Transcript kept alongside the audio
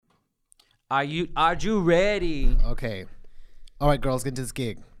Are you ready? Okay. All right, girls, get into this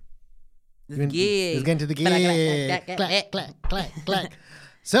gig. This gig. Let's get into the gig. Clack, clack, clack, clack.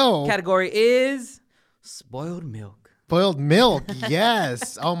 So. Category is spoiled milk. Spoiled milk,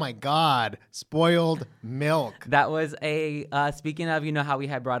 yes. Oh my God, spoiled milk. That was a speaking of, you know how we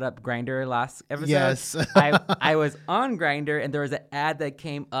had brought up Grindr last episode. Yes. I was on Grindr and there was an ad that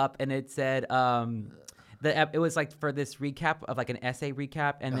came up and it said it was like for this recap of like an essay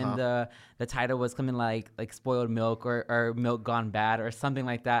recap, and then the title was something like spoiled milk or milk gone bad or something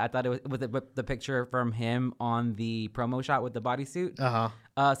like that. I thought it was the picture from him on the promo shot with the bodysuit.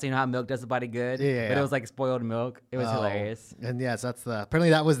 So you know how milk does the body good? Yeah. But it was like spoiled milk. It was hilarious. And yes, apparently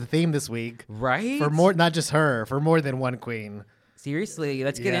that was the theme this week. Right? For more, not just her, for more than one queen. Seriously,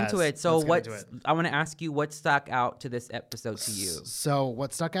 let's get into it. So I want to ask you, what stuck out to this episode to you? So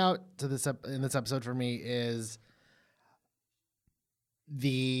what stuck out to in this episode for me is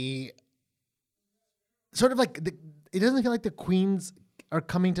the sort of like it doesn't feel like the queens are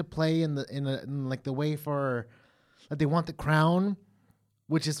coming to play in like the way for that they want the crown,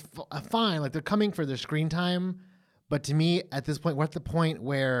 which is fine. Like they're coming for their screen time, but to me at this point we're at the point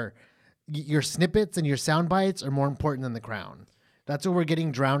where your snippets and your sound bites are more important than the crown. That's where we're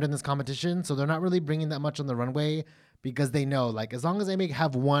getting drowned in this competition. So they're not really bringing that much on the runway because they know, like, as long as I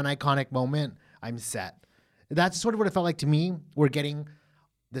have one iconic moment, I'm set. That's sort of what it felt like to me. We're getting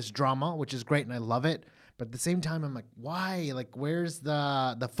this drama, which is great, and I love it. But at the same time, I'm like, why? Like, where's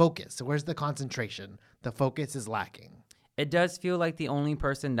the focus? Where's the concentration? The focus is lacking. It does feel like the only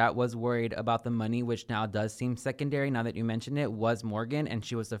person that was worried about the money, which now does seem secondary now that you mentioned it, was Morgan, and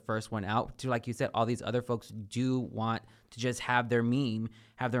she was the first one out. To, like you said, all these other folks do want to just have their meme,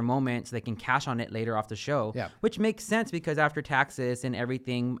 have their moment so they can cash on it later off the show. Yeah. Which makes sense because after taxes and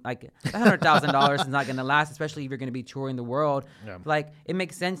everything, like $100,000 is not going to last, especially if you're going to be touring the world. Yeah. Like, it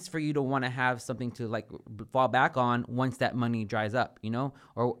makes sense for you to want to have something to like fall back on once that money dries up, you know?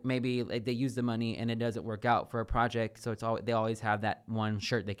 Or maybe like, they use the money and it doesn't work out for a project, so they always have that one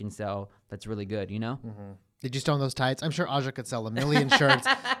shirt they can sell that's really good, you know? Mm-hmm. Did you stone those tights? I'm sure Aja could sell a million shirts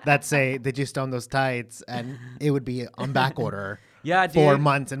that say, did you stone those tights? And it would be on back order for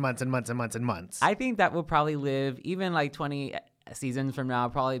months and months and months and months and months. I think that will probably live, even like 20 seasons from now,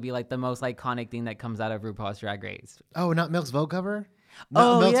 probably be like the most iconic thing that comes out of RuPaul's Drag Race. Oh, not Milk's Vogue cover?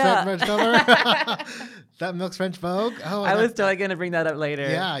 Milk's French cover? That Milk's French Vogue? Oh, I was totally going to bring that up later.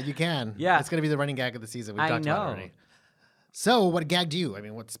 Yeah, you can. Yeah. It's going to be the running gag of the season. We've talked about it already. So what gagged you? I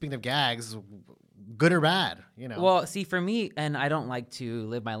mean, speaking of gags, good or bad, you know? Well, see, for me, and I don't like to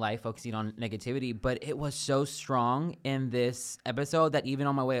live my life focusing on negativity, but it was so strong in this episode that even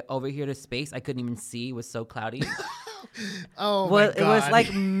on my way over here to space, I couldn't even see. It was so cloudy. Oh, my God. It was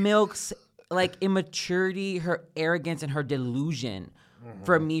like Milk's like immaturity, her arrogance, and her delusion. Mm-hmm.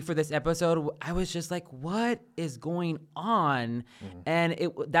 For me, for this episode, I was just like, what is going on? Mm-hmm.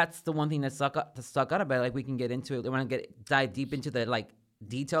 And that's the one thing that stuck out about it. Like, we can get into it. I want to dive deep into the like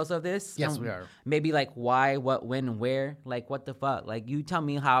details of this. Yes, we are. Maybe like why, what, when, where. Like, what the fuck? Like, you tell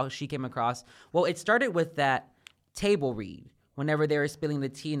me how she came across. Well, it started with that table read whenever they were spilling the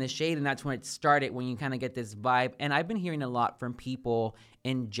tea in the shade, and that's when it started, when you kind of get this vibe. And I've been hearing a lot from people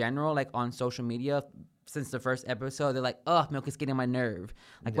in general, like on social media, since the first episode. They're like, oh, Milk is getting on my nerve.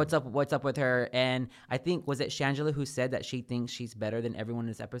 Like, what's up with her? And I think, was it Shangela who said that she thinks she's better than everyone in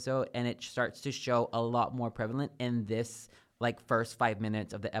this episode? And it starts to show a lot more prevalent in this like first 5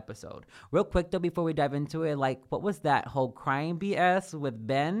 minutes of the episode. Real quick though, before we dive into it, like, what was that whole crying BS with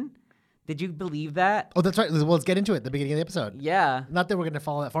Ben? Did you believe that? Oh, that's right. Well, let's get into it at the beginning of the episode. Yeah. Not that we're going to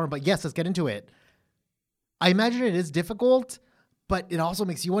follow that far, but yes, let's get into it. I imagine it is difficult, but it also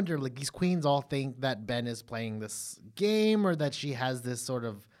makes you wonder, like, these queens all think that Ben is playing this game, or that she has this sort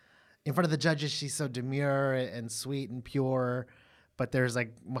of, in front of the judges, she's so demure and sweet and pure, but there's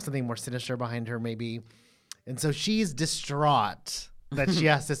like something more sinister behind her maybe. And so she's distraught that she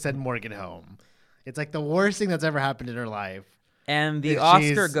has to send Morgan home. It's like the worst thing that's ever happened in her life. And the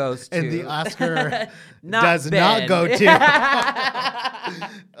Oscar goes to. And the Oscar does not go to.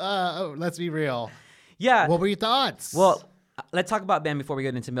 Let's be real. Yeah. What were your thoughts? Well, let's talk about Ben before we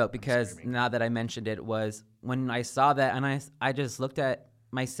get into Milk, because now that I mentioned it, was when I saw that, and I just looked at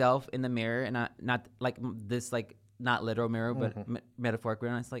myself in the mirror, and not like this, like, not literal mirror, but metaphoric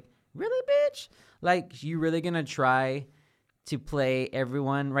mirror, and I was like, really, bitch? Like, you really gonna try to play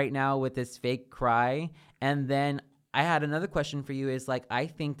everyone right now with this fake cry? And then I had another question for you, is like, I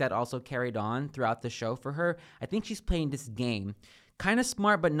think that also carried on throughout the show for her. I think she's playing this game kind of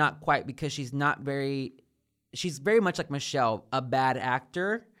smart, but not quite, because she's very much like Michelle, a bad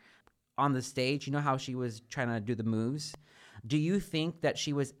actor on the stage. You know how she was trying to do the moves? Do you think that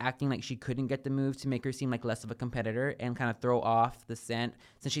she was acting like she couldn't get the move to make her seem like less of a competitor and kind of throw off the scent,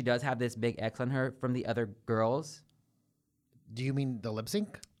 since she does have this big X on her from the other girls? Do you mean the lip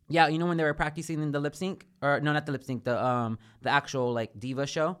sync? Yeah, you know when they were practicing in the lip sync, or no, not the lip sync, the actual like diva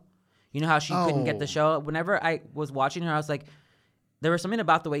show. You know how she couldn't get the show. Whenever I was watching her, I was like, there was something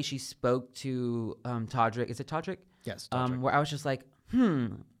about the way she spoke to Todrick. Is it Todrick? Yes. Todrick. Where I was just like,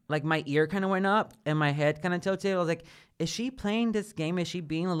 like my ear kind of went up and my head kind of tilted. I was like, is she playing this game? Is she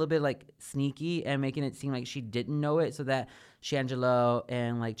being a little bit like sneaky and making it seem like she didn't know it, so that Shangela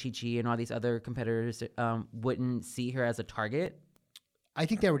and like Chi Chi and all these other competitors wouldn't see her as a target? I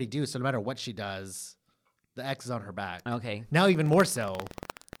think they already do. So no matter what she does, the X is on her back. Okay. Now even more so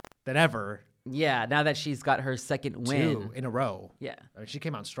than ever. Yeah, now that she's got her second win. 2 in a row. Yeah. I mean, she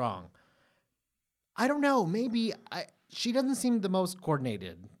came out strong. I don't know. Maybe she doesn't seem the most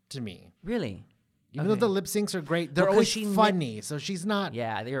coordinated to me. Really? Even though the lip syncs are great, they're Well, 'cause always she funny. So she's not.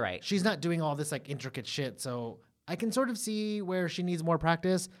 Yeah, you're right. She's not doing all this like intricate shit. So I can sort of see where she needs more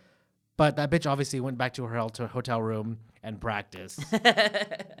practice. But that bitch obviously went back to her hotel room and practiced.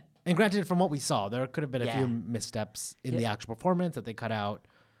 And granted, from what we saw, there could have been a few missteps in the actual performance that they cut out.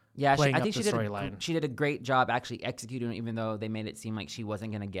 Yeah, playing I up think the storyline. she did a great job actually executing it, even though they made it seem like she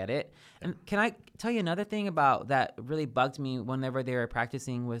wasn't going to get it. And can I tell you another thing about that really bugged me whenever they were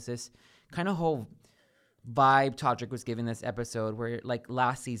practicing, was this kind of whole vibe Todrick was giving this episode, where like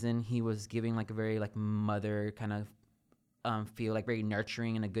last season he was giving like a very like mother kind of feel, like very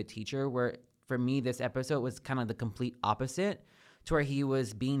nurturing and a good teacher, where for me this episode was kind of the complete opposite, to where he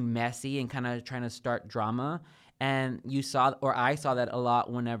was being messy and kind of trying to start drama. And you saw, or I saw that a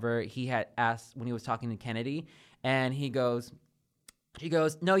lot whenever he had asked, when he was talking to Kennedy, and she goes,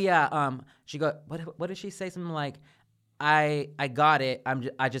 no, yeah, she goes, what did she say? Something like, I got it. I'm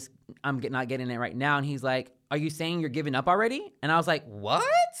not getting it right now. And he's like, are you saying you're giving up already? And I was like, what?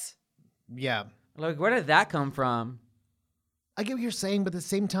 Yeah. Like, where did that come from? I get what you're saying, but at the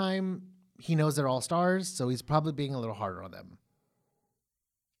same time, he knows they're all stars, so he's probably being a little harder on them.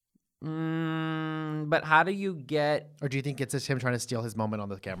 But how do you get? Or do you think it's just him trying to steal his moment on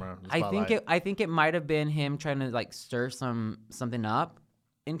the camera? I think it might have been him trying to like stir something up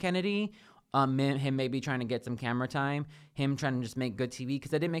in Kennedy. Him maybe trying to get some camera time. Him trying to just make good TV,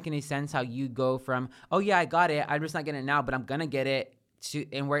 because it didn't make any sense how you go from, oh yeah, I got it, I'm just not getting it now, but I'm gonna get it, to,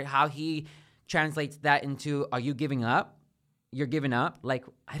 and where how he translates that into, are you giving up? You're giving up. Like,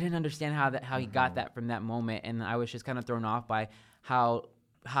 I didn't understand how he got that from that moment, and I was just kind of thrown off by how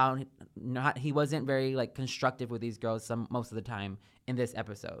he wasn't very like constructive with these girls most of the time in this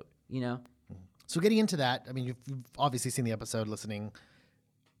episode, you know? So getting into that, I mean, you've obviously seen the episode, listening,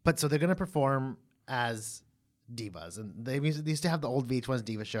 but so they're going to perform as divas, and they used to have the old VH1's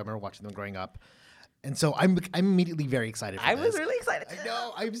Diva show. I remember watching them growing up. And so I'm immediately very excited for this. I was really excited. I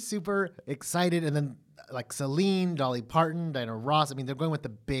know. I'm super excited. And then like Celine, Dolly Parton, Diana Ross. I mean, they're going with the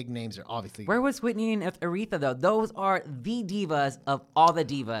big names here, obviously. Where was Whitney and Aretha, though? Those are the divas of all the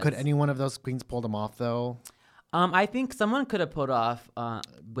divas. Could any one of those queens pull them off, though? I think someone could have pulled off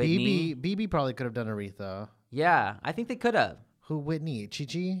Whitney. BB probably could have done Aretha. Yeah, I think they could have. Who, Whitney?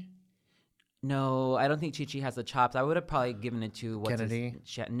 Chi-Chi? No, I don't think Chi-Chi has the chops. I would have probably given it to Kennedy?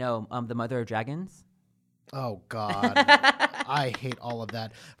 No, the Mother of Dragons. Oh God, I hate all of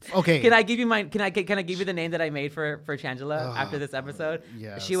that. Okay, Can I give you Can I give you the name that I made for Shangela after this episode?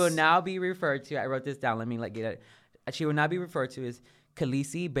 Yes. She will now be referred to. I wrote this down. Let me get it. She will now be referred to as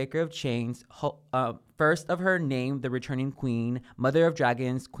Khaleesi Baker of Chains, first of her name, the returning queen, Mother of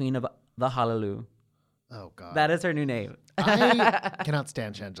Dragons, Queen of the Hallelujah. Oh God, That is her new name. I cannot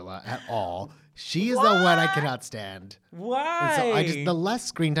stand Shangela at all. She is the one I cannot stand. Why? And so the less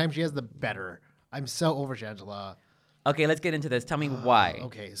screen time she has, the better. I'm so over Shangela. Okay, let's get into this. Tell me why.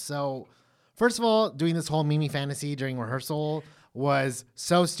 Okay, so first of all, doing this whole Mimi fantasy during rehearsal was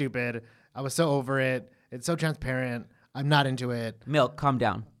so stupid. I was so over it. It's so transparent. I'm not into it. Milk, calm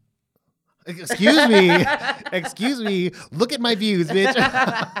down. Excuse me. Excuse me. Look at my views,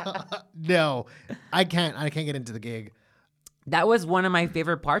 bitch. No, I can't get into the gig. That was one of my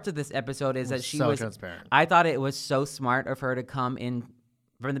favorite parts of this episode, is that she so was transparent. I thought it was so smart of her to come in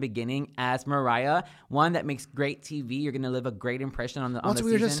from the beginning as Mariah. One, that makes great TV. You're going to leave a great impression on the That's season. what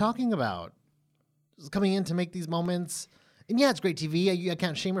we were just talking about. Just coming in to make these moments. And yeah, it's great TV. I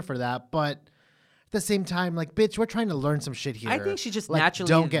can't shame her for that. But at At the same time, like, bitch, we're trying to learn some shit here. I think she just like, naturally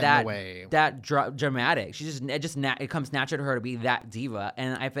don't get in the way. Dramatic. It comes natural to her to be that diva,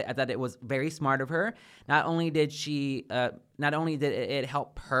 and I thought it was very smart of her. Not only did it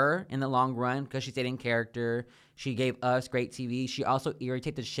help her in the long run because she stayed in character, she gave us great TV. She also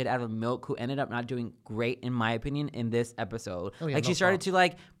irritated the shit out of Milk, who ended up not doing great, in my opinion, in this episode. Oh, yeah, like she started to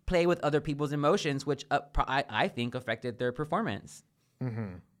like play with other people's emotions, which I think affected their performance.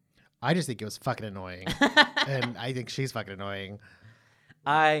 Mm-hmm. I just think it was fucking annoying, and I think she's fucking annoying.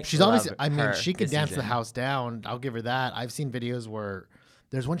 She's obviously. I mean, she could dance the house down. I'll give her that. I've seen videos where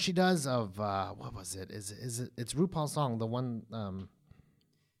there's one she does of what was it? It's RuPaul's song, the one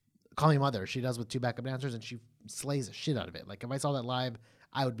 "Call Me Mother." She does with 2 backup dancers, and she slays the shit out of it. Like if I saw that live,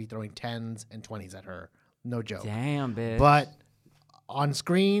 I would be throwing 10s and 20s at her. No joke. Damn, bitch. But on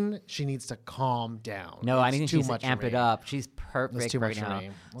screen, she needs to calm down. No, I think she needs to amp it up. She's perfect right now.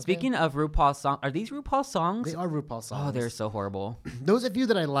 Okay. Speaking of RuPaul's songs, are these RuPaul's songs? They are RuPaul's songs. Oh, they're so horrible. Those a few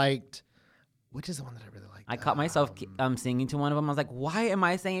that I liked. Which is the one that I really liked? I caught myself singing to one of them. I was like, why am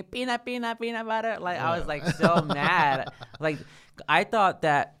I saying peanut butter? Like, I was like so mad. Like, I thought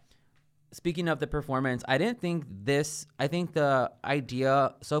that, speaking of the performance, I think the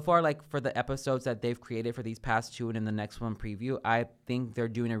idea so far, like for the episodes that they've created for these past 2 and in the next one preview, I think they're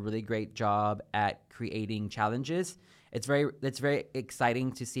doing a really great job at creating challenges. It's very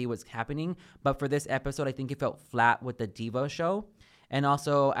exciting to see what's happening. But for this episode, I think it felt flat with the Diva show. And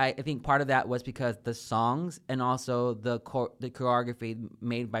also, I think part of that was because the songs and also the choreography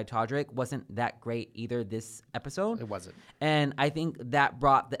made by Todrick wasn't that great either this episode. It wasn't. And I think that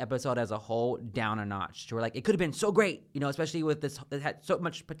brought the episode as a whole down a notch to where, like, it could have been so great, especially with this. It had so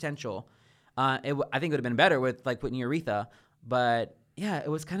much potential. I think it would have been better with, like, putting Aretha. But, yeah,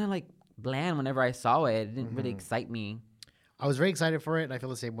 it was kind of, like, bland whenever I saw it. It didn't really excite me. I was very excited for it, and I feel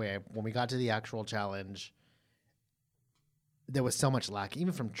the same way. When we got to the actual challenge, there was so much lack,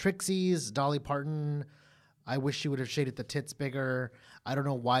 even from Trixie's, Dolly Parton. I wish she would have shaded the tits bigger. I don't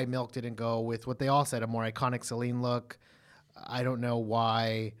know why Milk didn't go with what they all said, a more iconic Celine look. I don't know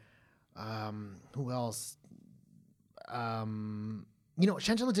why. Who else?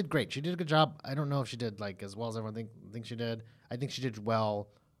 Shangela did great. She did a good job. I don't know if she did like as well as everyone thinks she did. I think she did well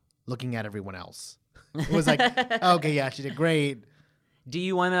looking at everyone else. It was like, okay, yeah, she did great. Do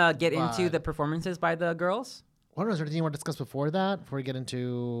you want to get into the performances by the girls? What is there anything you want to discuss before we get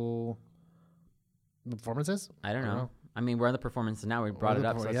into the performances? I don't know. I mean, we're on the performances now. We brought it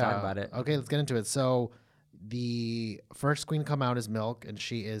up, so let's talk about it. Okay, let's get into it. So the first queen to come out is Milk, and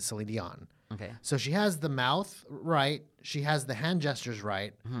she is Celine Dion. Okay. So she has the mouth right. She has the hand gestures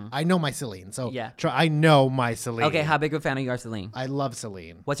right. Mm-hmm. I know my Celine. So yeah. I know my Celine. Okay, how big of a fan are you, Celine? I love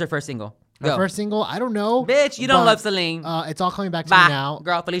Celine. What's her first single? Her first single? I don't know. Bitch, you don't love Celine. It's all coming back to me now.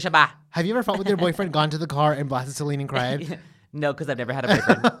 Girl, Felicia, bye. Have you ever fought with your boyfriend, gone to the car, and blasted Celine and cried? No, because I've never had a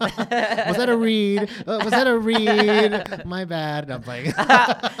boyfriend. Was that a read? Was that a read? My bad. No, I'm playing.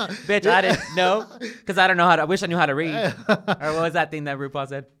 Bitch, I didn't know. Because I don't know I wish I knew how to read. Or what was that thing that RuPaul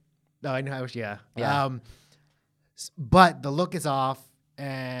said? No, I know. Yeah. But the look is off.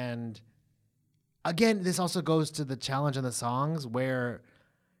 And again, this also goes to the challenge on the songs where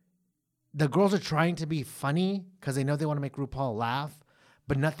the girls are trying to be funny because they know they want to make RuPaul laugh,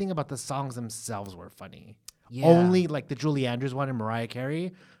 but nothing about the songs themselves were funny. Yeah. Only like the Julie Andrews one and Mariah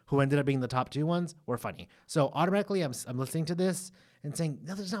Carey, who ended up being the top 2 ones, were funny. So automatically I'm listening to this and saying,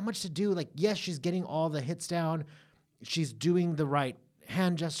 no, there's not much to do. Like, yes, she's getting all the hits down. She's doing the right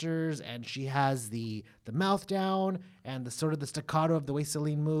hand gestures, and she has the mouth down and the sort of the staccato of the way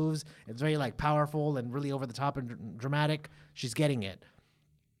Celine moves. It's very like powerful and really over the top and dramatic. She's getting it.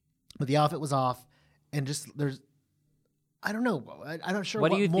 But the outfit was off, and I don't know. I'm not sure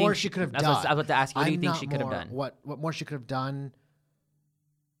what more she could have done. I was about to ask you, what do you think she could have done? What more she could have done?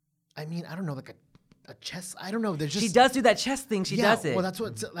 I mean, I don't know, like a chest. I don't know. She does do that chest thing. She does it. Well, that's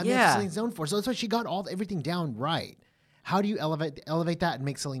what Celine's known for. So that's why she got everything down right. How do you elevate that and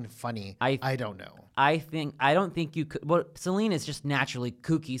make Celine funny? I don't know. I don't think you could. Well, Celine is just naturally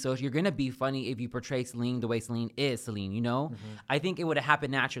kooky, so you're gonna be funny if you portray Celine the way Celine is Celine. Mm-hmm. I think it would have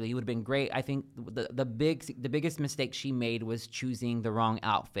happened naturally. It would have been great. I think the biggest mistake she made was choosing the wrong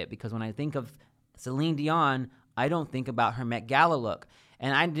outfit, because when I think of Celine Dion, I don't think about her Met Gala look.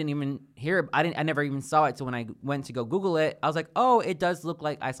 And I didn't even hear. I never even saw it. So when I went to go Google it, I was like, "Oh, it does look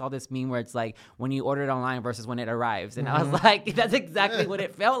like." I saw this meme where it's like when you order it online versus when it arrives, and I was like, "That's exactly what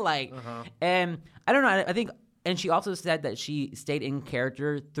it felt like." And I don't know. I think, and she also said that she stayed in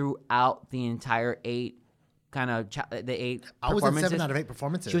character throughout the entire 8 kind of the 8 I was performances. at 7 out of 8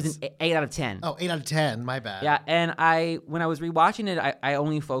 performances. She was an 8 out of 10. Oh, 8 out of 10. My bad. Yeah, and when I was rewatching it, I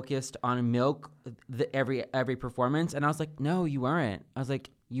only focused on Milk every performance, and I was like, no, you weren't. I was like,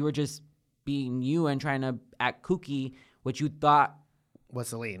 you were just being you and trying to act kooky, which you thought was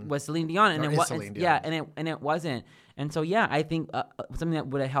Celine Dion, and Or it is was Celine Dion. yeah, and it wasn't. And so yeah, I think something that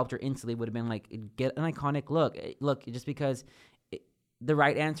would have helped her instantly would have been like get an iconic look. Look, just because the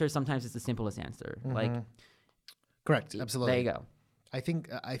right answer sometimes is the simplest answer. Like, correct, absolutely. There you go. I think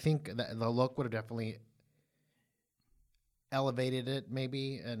that the look would have definitely elevated it,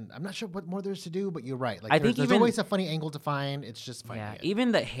 maybe, and I'm not sure what more there's to do, but you're right. Like, there's always a funny angle to find. It's just finding it.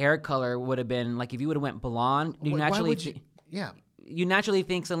 Even the hair color would have been like if you would have went blonde. You naturally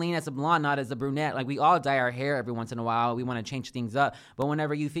think Celine as a blonde, not as a brunette. Like, we all dye our hair every once in a while. We want to change things up. But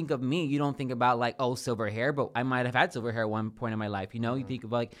whenever you think of me, you don't think about, like, oh, silver hair. But I might have had silver hair at one point in my life, you know? You think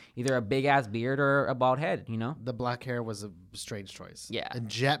of, like, either a big-ass beard or a bald head, you know? The black hair was a strange choice. Yeah. And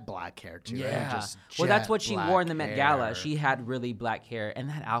jet black hair, too. Yeah. Just well, that's what she wore in the hair. Met Gala. She had really black hair. And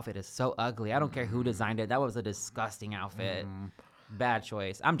that outfit is so ugly. I don't care who designed it. That was a disgusting outfit. Bad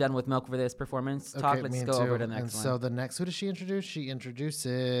choice. I'm done with Milk for this performance talk. Okay, Let's go over to the next one. So the next, who does she introduce? She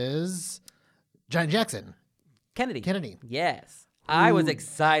introduces Janet Jackson. Kennedy. Yes. I was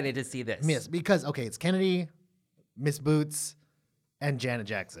excited to see this. Because, it's Kennedy, Miss Boots, and Janet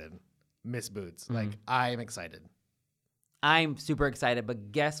Jackson. Miss Boots. Like, I am excited. I'm super excited,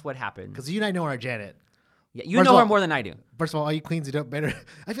 but guess what happened? Because you and I know our Janet. Yeah, you know her more than I do. First of all you queens who don't better.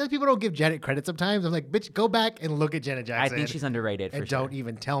 I feel like people don't give Janet credit sometimes. I'm like, bitch, go back and look at Janet Jackson. I think she's underrated. And don't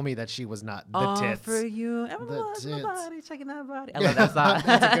even tell me that she was not the all tits. For you, the tits. Body, checking that body. I love that song.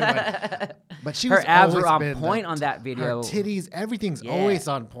 That's a good one. But her abs were on point on that video. Her titties, everything's always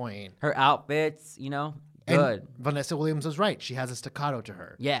on point. Her outfits, good. And Vanessa Williams was right. She has a staccato to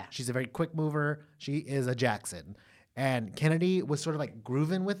her. Yeah, she's a very quick mover. She is a Jackson, and Kennedy was sort of like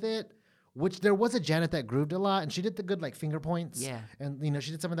grooving with it. Which there was a Janet that grooved a lot, and she did the good like finger points. Yeah, and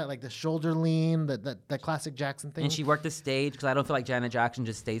she did some of that like the shoulder lean, the classic Jackson thing. And she worked the stage because I don't feel like Janet Jackson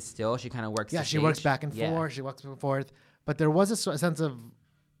just stays still. She kind of works. Yeah, she works back and forth. She walks back and forth, but there was a sense of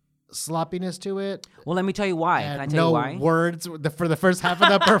sloppiness to it. Well, let me tell you why. And can I tell you why? No words for the first half of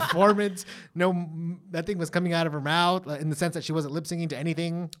the performance. Nothing was coming out of her mouth in the sense that she wasn't lip syncing to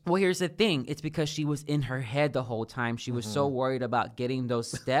anything. Well, here's the thing. It's because she was in her head the whole time. She was so worried about getting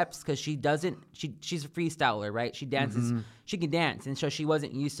those steps because she's a freestyler, right? She dances. She can dance, and so she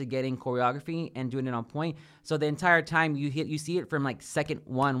wasn't used to getting choreography and doing it on point. So the entire time you see it from like second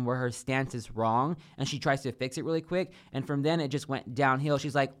one where her stance is wrong, and she tries to fix it really quick, and from then it just went downhill.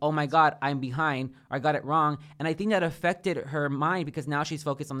 She's like, "Oh my God, I'm behind. Or I got it wrong," and I think that affected her mind because now she's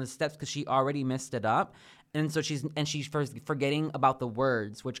focused on the steps because she already messed it up, and so she's forgetting about the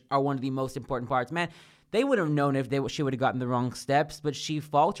words, which are one of the most important parts. Man, they would have known if she would have gotten the wrong steps, but she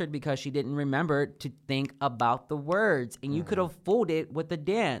faltered because she didn't remember to think about the words. And you could have fooled it with the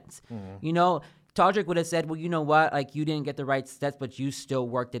dance. Todrick would have said, well, you know what? Like, you didn't get the right steps, but you still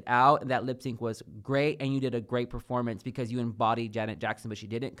worked it out. And that lip sync was great. And you did a great performance because you embodied Janet Jackson, but she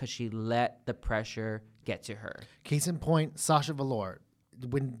didn't because she let the pressure get to her. Case in point, Sasha Velour.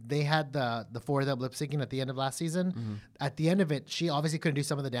 When they had the four of them lip syncing at the end of last season, at the end of it, she obviously couldn't do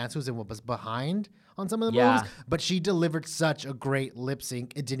some of the dance moves and was behind on some of the moves, but she delivered such a great lip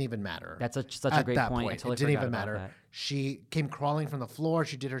sync, it didn't even matter. That's such a great point. It didn't even matter. That. She came crawling from the floor.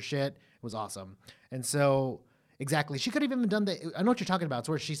 She did her shit. It was awesome. And so, exactly, she could have even done the, I know what you're talking about. It's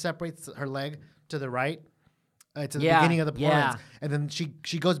where she separates her leg to the right. To the beginning of the performance, and then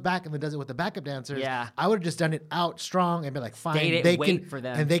she goes back and then does it with the backup dancers. Yeah, I would have just done it out strong and be like, fine, they can for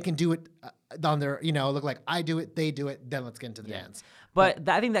them, and they can do it on their, look like I do it, they do it. Then let's get into the dance. But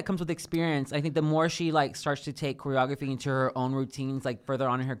I think that comes with experience. I think the more she like starts to take choreography into her own routines, like further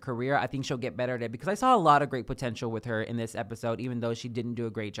on in her career, I think she'll get better at it. Because I saw a lot of great potential with her in this episode, even though she didn't do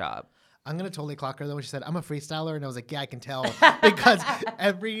a great job. I'm gonna totally clock her though when she said I'm a freestyler, and I was like, yeah, I can tell because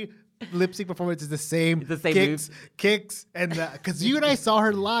every lip sync performance is the same. Kicks, and because you and I saw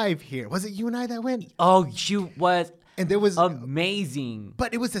her live here. Was it you and I that went? Oh, she was, and there was amazing.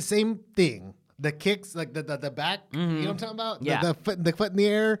 But it was the same thing. The kicks, like the back. You know what I'm talking about? Yeah, the foot in the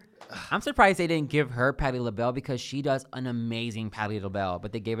air. I'm surprised they didn't give her Patti LaBelle because she does an amazing Patti LaBelle,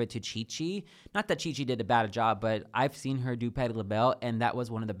 but they gave it to Chi Chi. Not that Chi Chi did a bad job, but I've seen her do Patti LaBelle, and that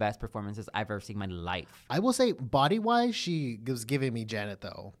was one of the best performances I've ever seen in my life. I will say, body-wise, she was giving me Janet,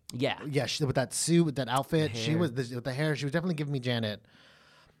 though. Yeah. Yeah, with that suit, with that outfit, with the hair, she was definitely giving me Janet.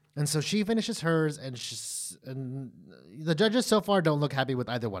 And so she finishes hers, and the judges so far don't look happy with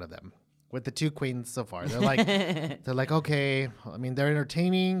either one of them. With the two queens so far, they're like, okay. I mean, they're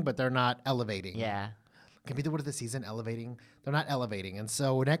entertaining, but they're not elevating. Yeah. can be the word of the season, elevating. They're not elevating. And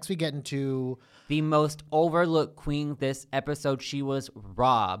so next we get into the most overlooked queen this episode. She was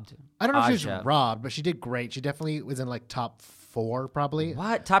robbed. I don't know if she Aja. was robbed, but she did great. She definitely was in like top 4 probably.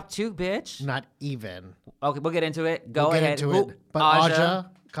 What? Top 2, bitch? Not even. Okay, we'll get into it. We'll Go ahead. get into it. But Aja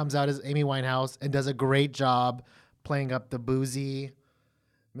comes out as Amy Winehouse and does a great job playing up the boozy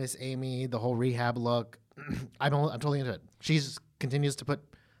Miss Amy, the whole rehab look. I'm totally into it. She continues to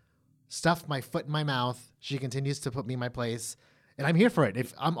stuff my foot in my mouth. She continues to put me in my place, and I'm here for it.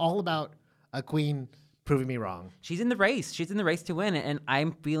 If I'm all about a queen proving me wrong. She's in the race. She's in the race to win, and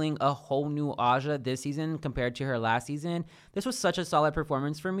I'm feeling a whole new Aja this season compared to her last season. This was such a solid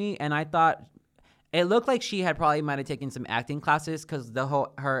performance for me, and I thought it looked like she had probably might have taken some acting classes because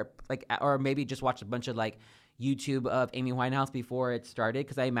or maybe just watched a bunch of like YouTube of Amy Winehouse before it started,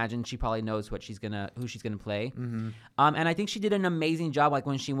 because I imagine she probably knows who she's gonna play. Mm-hmm. And I think she did an amazing job. Like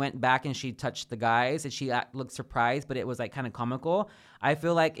when she went back and she touched the guys, and she looked surprised, but it was like kind of comical. I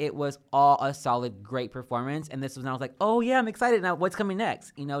feel like it was all a solid, great performance. And this was when I was like, oh yeah, I'm excited now. What's coming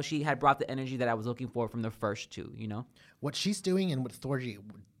next? You know, she had brought the energy that I was looking for from the first 2. You know, what she's doing and what Thorgy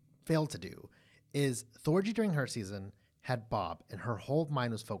failed to do is Thorgy during her season had Bob, and her whole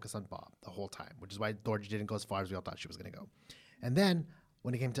mind was focused on Bob the whole time, which is why Thorgy didn't go as far as we all thought she was going to go. And then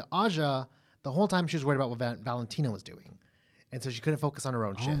when it came to Aja, the whole time she was worried about what Valentina was doing. And so she couldn't focus on her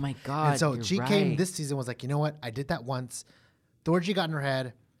own shit. Oh my God. And so she came right. this season, was like, you know what? I did that once. Thorgy got in her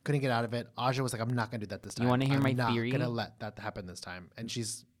head, couldn't get out of it. Aja was like, I'm not going to do that this time. You want to hear my I'm theory? not going to let that happen this time. And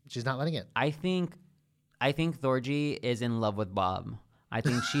she's not letting it. I think Thorgy is in love with Bob. I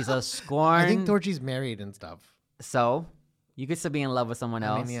think she's a scorn. I think Thorgy's married and stuff. So you could still be in love with someone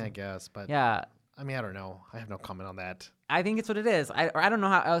else. I mean, yeah, I guess. But yeah. I mean, I don't know. I have no comment on that. I think it's what it is. I don't know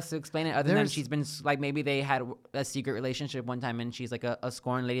how else to explain it other than she's been like, maybe they had a secret relationship one time and she's like a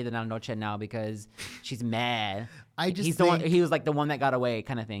scorn lady de la noche now because she's mad. He was like the one that got away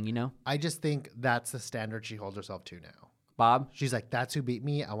kind of thing, you know? I just think that's the standard she holds herself to now. Bob? She's like, that's who beat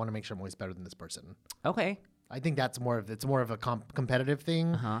me. I want to make sure I'm always better than this person. Okay. I think that's more of a competitive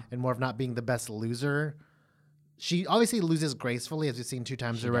thing and more of not being the best loser. She obviously loses gracefully, as we've seen 2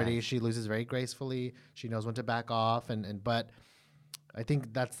 times already. She loses very gracefully. She knows when to back off, but I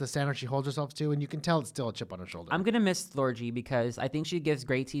think that's the standard she holds herself to, and you can tell it's still a chip on her shoulder. I'm gonna miss Thorgy because I think she gives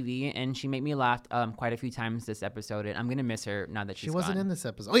great TV, and she made me laugh quite a few times this episode, and I'm gonna miss her now that she's She wasn't gone. in this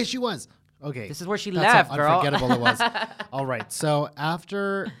episode. Oh yeah, she was. Okay, this is where she that's left, how girl. unforgettable it was. All right, so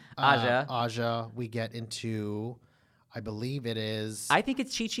after Aja, we get into, I believe it is. I think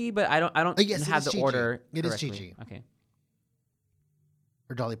it's Chi-Chi, but I don't have the Chi-Chi. order. It is correctly. Chi-Chi. Okay.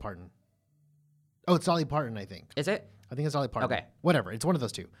 Or Dolly Parton. Oh, it's Dolly Parton, I think. Is it? I think it's Dolly Parton. Okay. Whatever. It's one of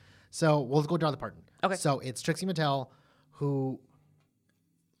those 2. So we'll go Dolly Parton. Okay. So it's Trixie Mattel, who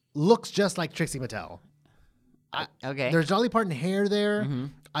looks just like Trixie Mattel. Okay. There's Dolly Parton hair there. Mm-hmm.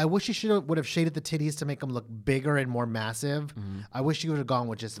 I wish she would have shaded the titties to make them look bigger and more massive. Mm-hmm. I wish she would have gone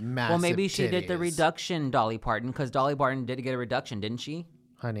with just massive. Well, maybe she did the titties. reduction Dolly Parton, because Dolly Parton did get a reduction, didn't she?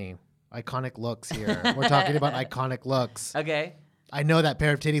 Honey, iconic looks here. We're talking about iconic looks. Okay. I know that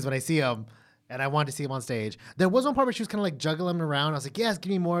pair of titties when I see them, and I want to see them on stage. There was one part where she was kind of like juggling them around. I was like, yes,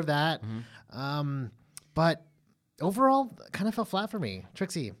 give me more of that. Mm-hmm. But overall, kind of fell flat for me.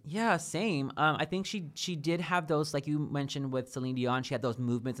 Trixie. Yeah, same. I think she did have those, like you mentioned with Celine Dion, she had those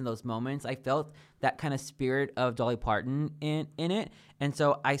movements and those moments. I felt that kind of spirit of Dolly Parton in it. And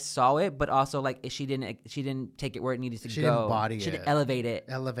so I saw it, but also like she didn't take it where it needed to go. She didn't embody it. She didn't elevate it.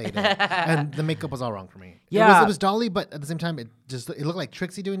 And the makeup was all wrong for me. Yeah. It was Dolly, but at the same time, it looked like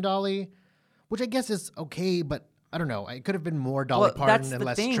Trixie doing Dolly, which I guess is okay, but I don't know. It could have been more Dolly Parton and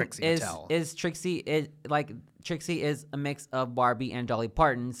less Trixie Mattel. Trixie is a mix of Barbie and Dolly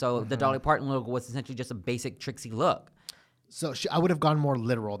Parton, so the Dolly Parton look was essentially just a basic Trixie look. So I would have gone more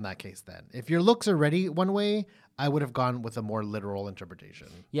literal in that case then. If your looks are ready one way, I would have gone with a more literal interpretation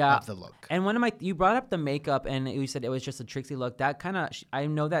of the look. And you brought up the makeup and you said it was just a Trixie look. That kind of, I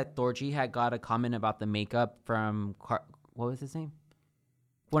know that Thorgy had got a comment about the makeup from, what was his name?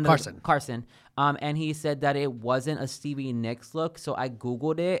 Carson. And he said that it wasn't a Stevie Nicks look. So I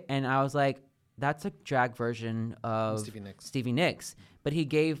Googled it and I was like, that's a drag version of Stevie Nicks. But he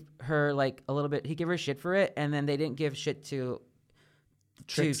gave her like a little bit, he gave her shit for it. And then they didn't give shit to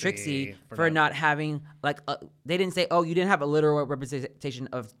Trixie for not having like, they didn't say, oh, you didn't have a literal representation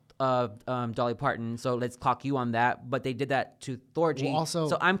of Dolly Parton, so let's clock you on that. But they did that to Thorgy.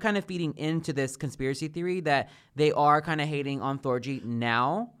 So I'm kind of feeding into this conspiracy theory that they are kind of hating on Thorgy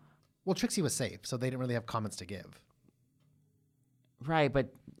now. Well, Trixie was safe, so they didn't really have comments to give. Right,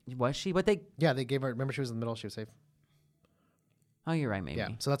 but was she? But they gave her. Remember, she was in the middle. She was safe. Oh, you're right. Maybe. Yeah,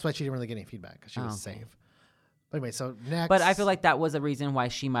 so that's why she didn't really get any feedback because she was safe. But anyway, so next. But I feel like that was a reason why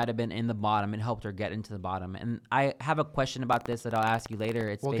she might have been in the bottom and helped her get into the bottom. And I have a question about this that I'll ask you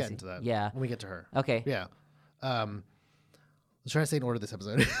later. We'll get into that. Yeah. When we get to her. Okay. Yeah. Let's try to stay in order this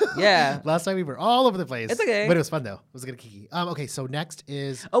episode. Yeah. Last time we were all over the place. It's okay. But it was fun though. It was good kiki. Okay, so next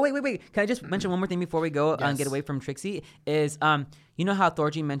is. Oh wait. Can I just mention one more thing before we go and get away from Trixie? Is you know how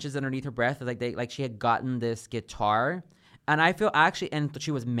Thorgy mentions underneath her breath like she had gotten this guitar. And I feel actually, and she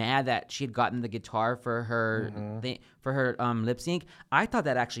was mad that she had gotten the guitar for her lip sync. I thought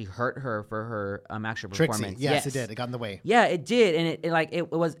that actually hurt her for her actual performance. Trixie, yes, it did. It got in the way. Yeah, it did, and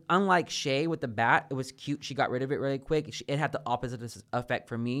it was unlike Shay with the bat. It was cute. She got rid of it really quick. It had the opposite effect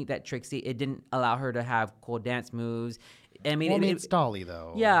for me. That Trixie, it didn't allow her to have cool dance moves. I mean, it's Dolly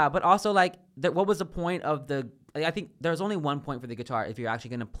though. Yeah, but also like, what was the point of the? I think there's only one point for the guitar if you're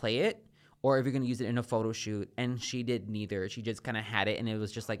actually gonna play it. Or if you're going to use it in a photo shoot. And she did neither. She just kind of had it, and it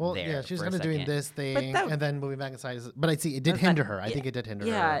was just there. Yeah, she was kind of doing this thing, and then moving back inside. But I see, it did hinder her. I think it did hinder her.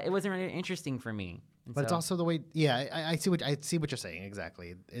 Yeah, it wasn't really interesting for me. But it's also the way, I see what you're saying,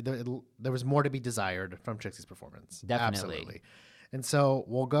 exactly. There was more to be desired from Trixie's performance. Definitely. Absolutely. And so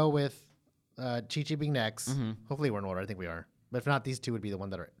we'll go with Chi-Chi being next. Mm-hmm. Hopefully we're in order. I think we are. But if not, these two would be the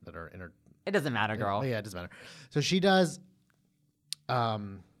one that are in her. It doesn't matter, girl. Yeah, it doesn't matter. So she does...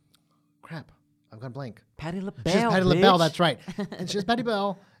 Crap. I've gone blank. Patti LaBelle. She's Patti LaBelle, that's right. And she's Patti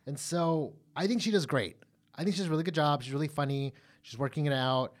LaBelle. And so I think she does great. I think she does a really good job. She's really funny. She's working it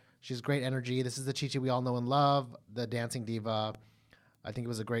out. She has great energy. This is the Chi-Chi we all know and love, the dancing diva. I think it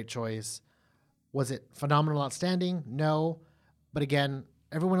was a great choice. Was it phenomenal, outstanding? No. But again,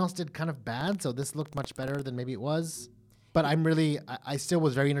 everyone else did kind of bad, so this looked much better than maybe it was. But I still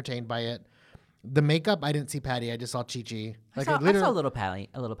was very entertained by it. The makeup, I didn't see Patty. I just saw Chi-Chi. I saw a little Patty.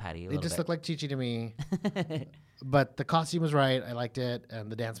 It just looked like Chi-Chi to me. But the costume was right. I liked it,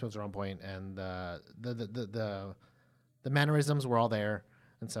 and the dance moves were on point, and the mannerisms were all there.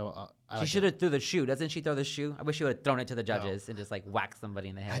 And so she should have threw the shoe. Doesn't she throw the shoe? I wish she would have thrown it to the judges and just like whacked somebody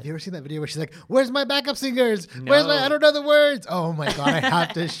in the head. Have you ever seen that video where she's like, "Where's my backup singers? Where's my? I don't know the words." Oh my god, I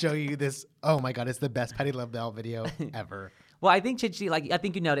have to show you this. Oh my god, it's the best Patti LaBelle video ever. Well, I think Chi-Chi, I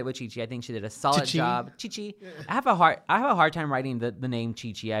think you nailed it with Chi-Chi. I think she did a solid job. Chi-Chi. I have a hard time writing the name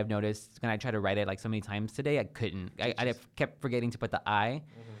Chi-Chi. I've noticed when I try to write it so many times today, I couldn't. I kept forgetting to put the I.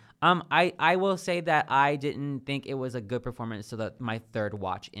 Mm-hmm. I will say that I didn't think it was a good performance. So my third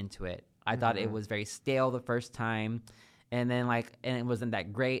watch into it, I thought it was very stale the first time, and then and it wasn't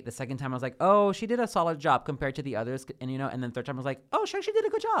that great. The second time I was like, oh, she did a solid job compared to the others, and and then third time I was like, oh, she actually did a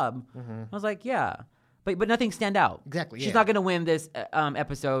good job. Mm-hmm. I was like, yeah. But nothing stand out. Exactly. She's not gonna win this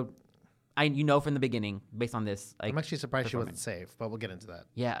episode. From the beginning based on this. I'm actually surprised she wasn't safe, but we'll get into that.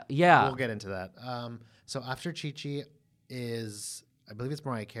 Yeah. We'll get into that. So after Chi-Chi is, I believe it's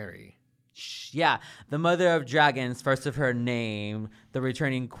Mariah Carey. Yeah, the mother of dragons, first of her name, the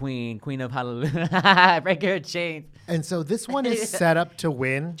returning queen of Hallelujah, break her chains. And so this one is set up to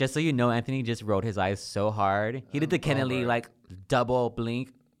win. Just so you know, Anthony just rolled his eyes so hard. He did the Kennedy double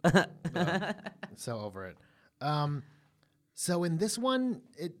blink. So over it. So in this one,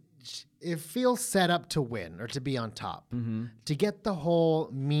 it feels set up to win or to be on top. Mm-hmm. To get the whole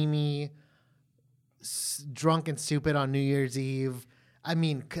Mimi drunk and stupid on New Year's Eve. I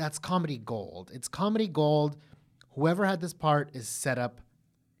mean, that's comedy gold. It's comedy gold. Whoever had this part is set up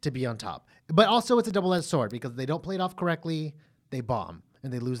to be on top. But also it's a double-edged sword because if they don't play it off correctly, they bomb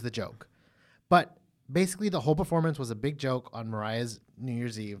and they lose the joke. But basically, the whole performance was a big joke on Mariah's New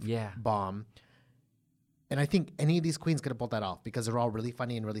Year's Eve bomb. And I think any of these queens could have pulled that off because they're all really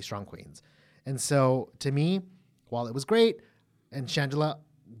funny and really strong queens. And so, to me, while it was great, and Shangela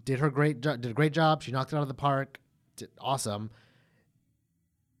did a great job, she knocked it out of the park, did awesome.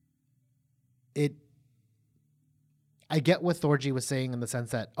 I get what Thorgy was saying in the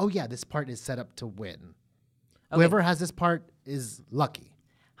sense that, oh yeah, this part is set up to win. Okay. Whoever has this part is lucky.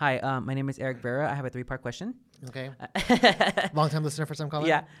 Hi, my name is Eric Vera. I have a 3-part question. Okay. Long-time listener, first-time caller?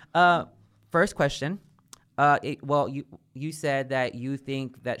 Yeah. First question. You said that you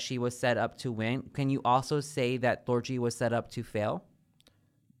think that she was set up to win. Can you also say that Thorgy was set up to fail?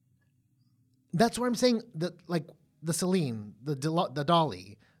 That's what I'm saying. The Celine, the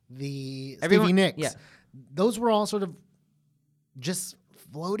Dolly, the Stevie Nicks. Yeah. Those were all sort of just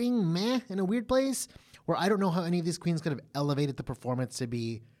floating meh in a weird place where I don't know how any of these queens could have elevated the performance to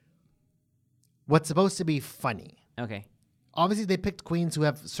be what's supposed to be funny. Okay. Obviously, they picked queens who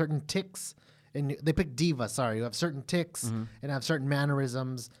have certain tics, and they picked divas, who have certain tics and have certain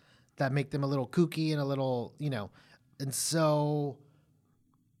mannerisms that make them a little kooky and a little, And so,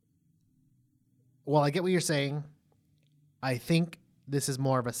 while I get what you're saying, I think this is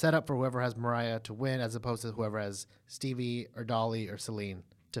more of a setup for whoever has Mariah to win, as opposed to whoever has Stevie or Dolly or Celine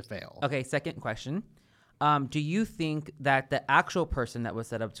to fail. Okay, second question. Do you think that the actual person that was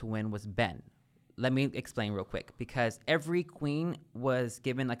set up to win was Ben? Let me explain real quick, because every queen was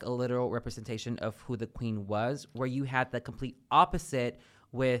given like a literal representation of who the queen was, where you had the complete opposite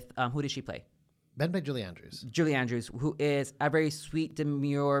with, who did she play? Ben by Julie Andrews. Julie Andrews, who is a very sweet,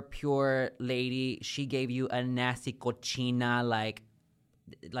 demure, pure lady. She gave you a nasty cochina, like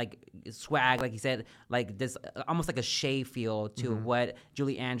swag, like you said, like this, almost like a shea feel to what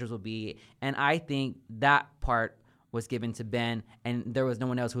Julie Andrews will be. And I think that part was given to Ben, and there was no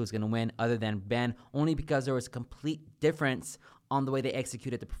one else who was going to win other than Ben, only because there was a complete difference on the way they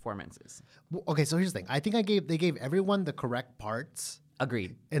executed the performances. Okay, so here's the thing. I think they gave everyone the correct parts.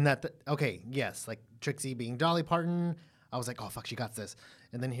 Agreed. In that, okay, yes, like Trixie being Dolly Parton, I was like, oh, fuck, she got this.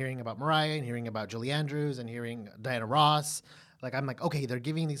 And then hearing about Mariah and hearing about Julie Andrews and hearing Diana Ross, like, I'm like, okay, they're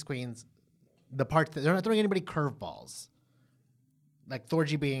giving these queens the parts that they're not throwing anybody curveballs. Like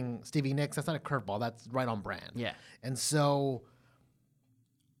Thorgy being Stevie Nicks, that's not a curveball. That's right on brand. Yeah. And so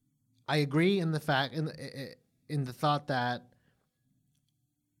I agree in the fact, in the thought that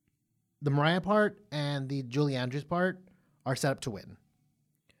the Mariah part and the Julie Andrews part are set up to win,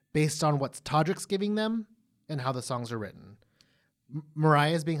 based on what Todrick's giving them and how the songs are written.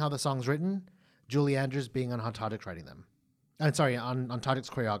 Mariah's being how the song's written, Julie Andrews being on how Todrick's writing them. I'm sorry, on Todrick's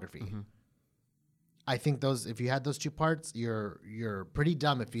choreography. Mm-hmm. I think if you had those two parts, you're pretty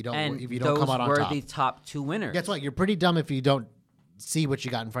dumb if you don't And come out on top. those were the top two winners. Guess what? You're pretty dumb if you don't see what you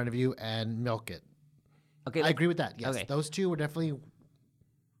got in front of you and milk it. Okay, I agree with that. Yes, okay. Those two were definitely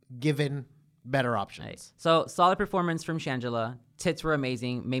given better options. Right. So solid performance from Shangela. Tits were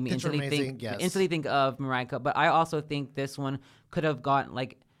amazing. Made me instantly think of Mariah. But I also think this one could have gotten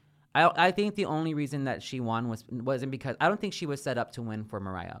like. I think the only reason that she won wasn't because I don't think she was set up to win for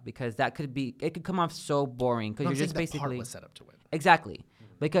Mariah, because it could come off so boring because you're just basically part was set up to win. Exactly,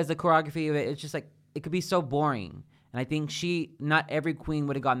 because the choreography of it's just like it could be so boring, and I think not every queen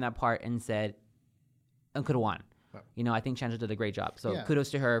would have gotten that part and said and could have won. Wow. You know, I think Shangela did a great job, so kudos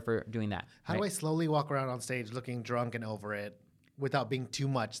to her for doing that. How do I slowly walk around on stage looking drunk and over it without being too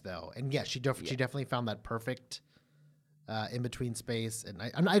much though? And yes, she definitely found that perfect. In between space, and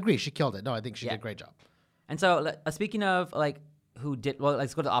I agree, she killed it. No, I think she did a great job. And so, speaking of like who did well,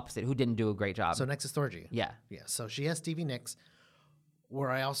 let's go to the opposite. Who didn't do a great job? So next is Thorgy. Yeah. So she has Stevie Nicks, where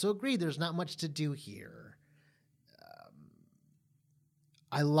I also agree there's not much to do here.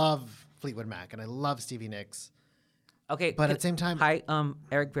 I love Fleetwood Mac and I love Stevie Nicks. Okay, but at the same time, hi,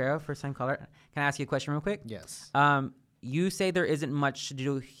 Eric Vera, first time caller. Can I ask you a question real quick? Yes. You say there isn't much to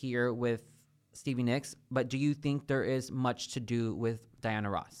do here with Stevie Nicks, but do you think there is much to do with Diana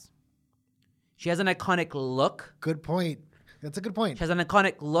Ross? She has an iconic look. Good point. That's a good point. She has an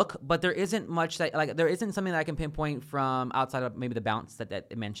iconic look, but there isn't much there isn't something that I can pinpoint from outside of maybe the bounce that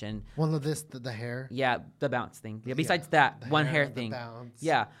it mentioned. One of the hair. Yeah, the bounce thing. Yeah, besides that, one hair thing. Bounce.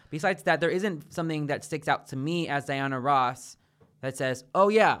 Yeah, besides that, there isn't something that sticks out to me as Diana Ross that says, "Oh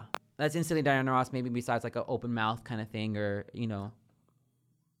yeah, that's instantly Diana Ross." Maybe besides like an open mouth kind of thing, or you know.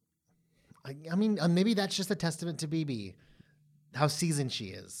 I mean, maybe that's just a testament to BB, how seasoned she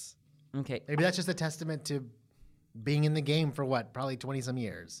is. Okay. Maybe that's just a testament to being in the game for probably 20 some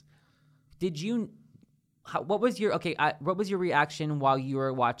years. Did you? What was your reaction while you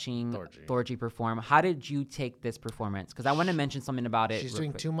were watching Thorgy perform? How did you take this performance? Because I want to mention something about it. She's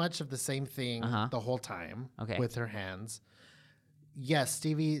doing too much of the same thing the whole time with her hands. Yes,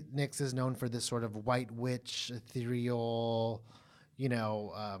 Stevie Nicks is known for this sort of white witch, ethereal,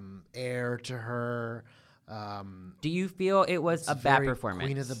 air to her. Do you feel it was a bad performance?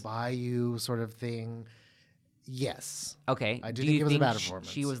 Queen of the Bayou sort of thing. Yes. Okay. I do think it was a bad performance.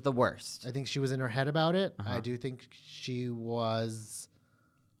 She was the worst. I think she was in her head about it. I do think she was,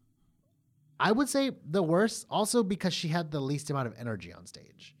 I would say, the worst, also because she had the least amount of energy on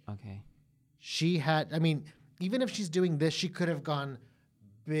stage. Okay. Even if she's doing this, she could have gone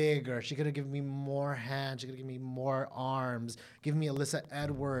bigger. She could have given me more hands. She could have given me more arms, given me Alyssa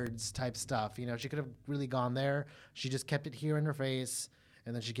Edwards type stuff. She could have really gone there. She just kept it here in her face,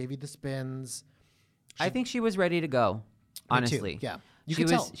 and then she gave you the spins. I think she was ready to go, honestly. Yeah.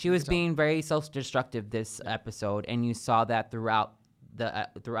 She was being very self-destructive this episode, and you saw that throughout the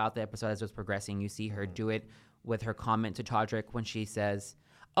episode as it was progressing. You see her do it with her comment to Todrick when she says,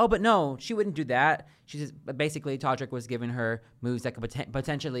 "Oh, but no, she wouldn't do that." She says, basically, Todrick was giving her moves that could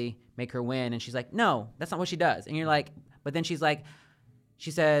potentially make her win, and she's like, "No, that's not what she does." And you're like, but then she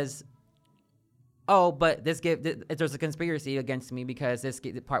says, "Oh, but there's a conspiracy against me because this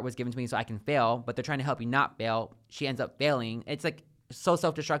part was given to me so I can fail, but they're trying to help you not fail." She ends up failing. It's like, so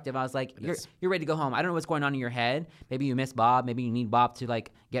self-destructive. I was like, It is. you're ready to go home. I don't know what's going on in your head. Maybe you miss Bob. Maybe you need Bob to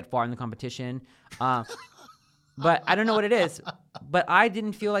like get far in the competition. But I don't know what it is. But I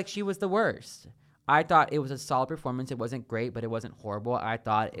didn't feel like she was the worst. I thought it was a solid performance. It wasn't great, but it wasn't horrible. I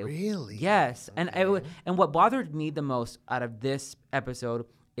thought it Really? Yes, and and what bothered me the most out of this episode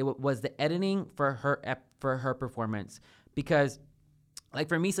was the editing for her performance, because like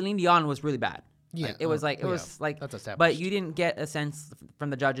for me, Celine Dion was really bad. Yeah, Like, it was like that's established. but you didn't get a sense from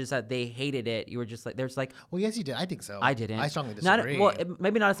the judges that they hated it. You were just like, there's like, Well, yes, you did. I think so. I didn't. I strongly disagree.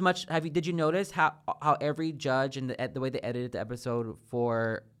 Maybe not as much. Did you notice how every judge and the way they edited the episode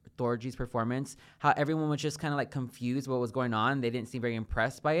for Thorgy's performance, how everyone was just kind of like confused what was going on. They didn't seem very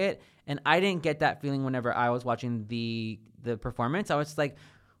impressed by it, and I didn't get that feeling whenever I was watching the performance. I was just like,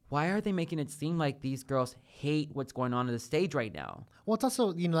 why are they making it seem like these girls hate what's going on the stage right now? Well, it's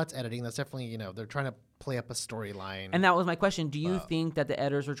also, that's editing. That's definitely, they're trying to play up a storyline. And that was my question. Do you think that the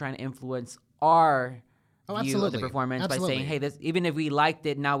editors were trying to influence our view of the absolutely. performance by saying, hey, this, even if we liked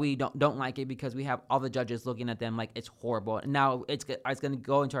it, now we don't like it because we have all the judges looking at them like it's horrible. And now it's going to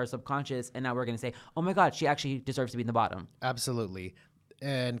go into our subconscious, and now we're going to say, oh my God, she actually deserves to be in the bottom. Absolutely.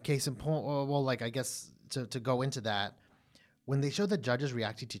 And case in point, well, like, I guess to go into that, when they show the judges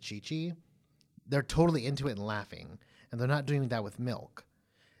reacting to Chi-Chi, they're totally into it and laughing. And they're not doing that with Milk.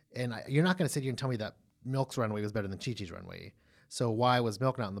 And you're not going to sit here and tell me that Milk's runway was better than Chi-Chi's runway. So why was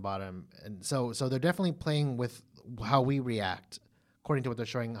Milk not in the bottom? And so they're definitely playing with how we react, according to what they're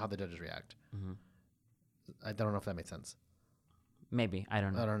showing how the judges react. Mm-hmm. I don't know if that makes sense. Maybe. I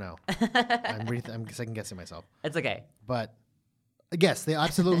don't know. I'm second guessing myself. It's okay. But yes,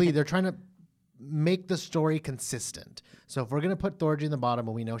 they're trying to make the story consistent. So if we're going to put Thorgy in the bottom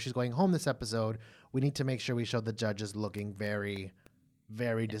and we know she's going home this episode, we need to make sure we show the judges looking very,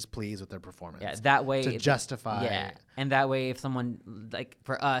 very displeased with their performance. Yeah, that way to justify. Yeah, and that way if someone, like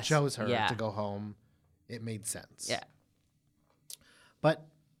for us, chose her to go home, it made sense. Yeah. But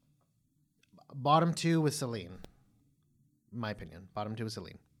bottom two was Celine. In my opinion, bottom two was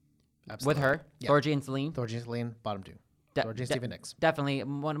Celine. Absolutely. With her, yeah. Thorgy and Celine. Thorgy and Celine, bottom two. Thorgy and Stephen Nicks. Definitely.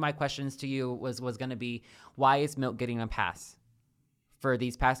 One of my questions to you was going to be, why is Milk getting a pass? For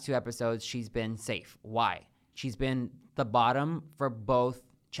these past two episodes, she's been safe. Why? She's been the bottom for both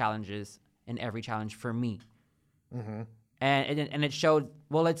challenges, and every challenge for me. Mm-hmm. And it showed.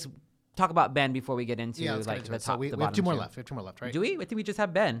 Well, let's talk about Ben before we get into like the top. So we have two more left. We have two more left, right? Do we? I think we just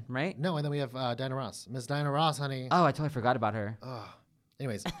have Ben, right? No, and then we have Diana Ross. Miss Diana Ross, honey. Oh, I totally forgot about her.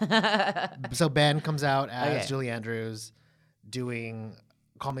 Anyways, so Ben comes out as Julie Andrews doing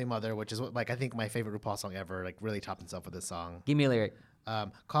 "Call Me Mother," which is like I think my favorite RuPaul song ever. Like really topped himself with this song. Give me a lyric.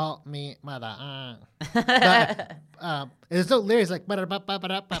 Call me mother. There's no lyrics like giggity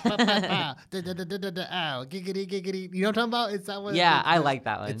giggity. You know what I'm talking about? It's that one. Yeah, I like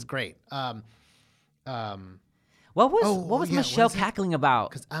that one. It's great. What was Michelle cackling about?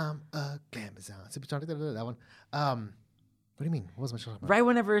 Because I'm a glamazon. That one. What do you mean? What was Michelle talking about? Right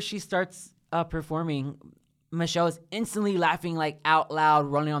whenever she starts performing, Michelle is instantly laughing like out loud,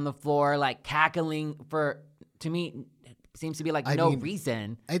 running on the floor, like cackling for, to me, seems to be like no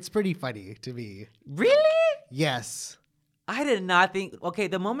reason. It's pretty funny to me. Really? Yes. I did not think. Okay,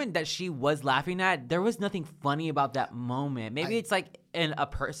 the moment that she was laughing at, there was nothing funny about that moment. Maybe it's like a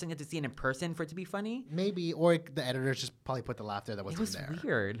person get to see it in person for it to be funny. Maybe, or the editors just probably put the laugh there that wasn't there. It was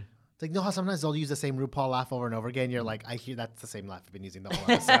weird. It's like, no, how sometimes they'll use the same RuPaul laugh over and over again. You're like, I hear that's the same laugh I've been using the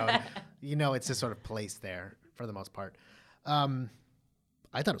whole episode. It's just sort of placed there for the most part. I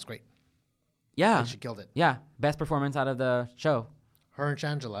thought it was great. Yeah. She killed it. Yeah. Best performance out of the show. Her and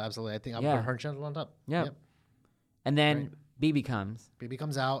Shangela, absolutely. I think I'll put her and Shangela on top. Yep. And then BB comes. BB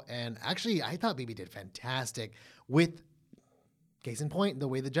comes out, and actually, I thought BB did fantastic with, case in point, the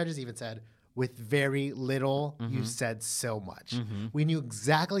way the judges even said, with very little, you said so much. Mm-hmm. We knew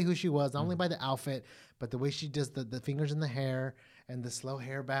exactly who she was, not only by the outfit, but the way she does the fingers in the hair and the slow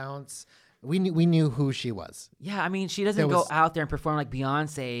hair bounce. We knew who she was. Yeah, I mean, she doesn't go out there and perform like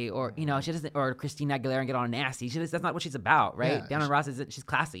Beyonce or she doesn't, or Christina Aguilera and get all nasty. That's not what she's about, right? Yeah, Diana Ross she's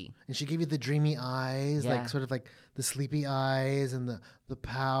classy. And she gave you the dreamy eyes, like sort of like the sleepy eyes and the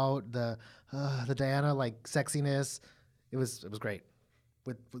pout, the Diana like sexiness. It was great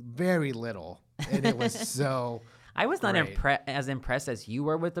with very little, and it was so. I was not as impressed as you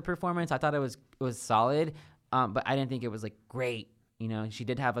were with the performance. I thought it was solid, but I didn't think it was like great. She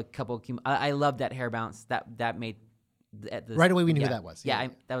did have a couple. I love that hair bounce. That made right away. We knew who that was. Yeah,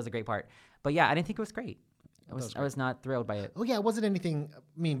 that was a great part. But yeah, I didn't think it was great. I was not thrilled by it. Oh yeah, it wasn't anything. I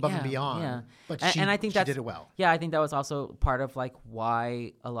mean, above and beyond. Yeah. But And I think she that's, did it well. Yeah, I think that was also part of like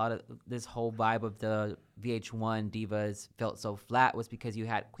why a lot of this whole vibe of the VH1 divas felt so flat was because you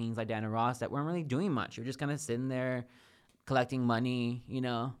had queens like Diana Ross that weren't really doing much. You're just kind of sitting there collecting money, you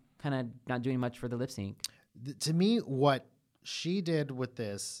know, kind of not doing much for the lip sync. To me, what she did with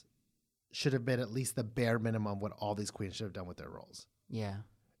this should have been at least the bare minimum what all these queens should have done with their roles. Yeah.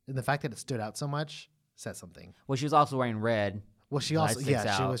 And the fact that it stood out so much says something. Well, she was also wearing red. Well, she also, she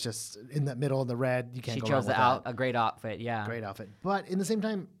was just in the middle in the red. You can't go wrong with that. She chose a great outfit, yeah. Great outfit. But in the same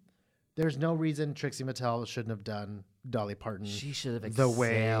time, there's no reason Trixie Mattel shouldn't have done Dolly Parton. She should have the excelled.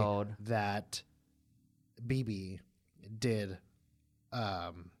 way that BB did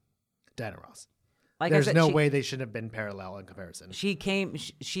Diana Ross. Like there's I said, no way they shouldn't have been parallel in comparison. She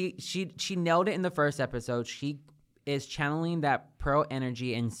nailed it in the first episode. She is channeling that pro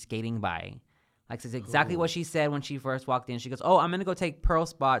energy and skating by. Like, it's exactly what she said when she first walked in. She goes, "Oh, I'm gonna go take Pearl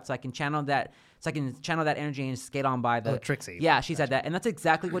spots so I can channel that energy and skate on by the." Oh, Trixie. Yeah, she said that, and that's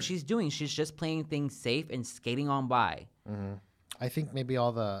exactly what she's doing. She's just playing things safe and skating on by. Mm-hmm. I think maybe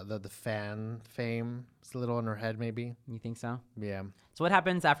all the fan fame is a little in her head. Maybe. You think so? Yeah. So what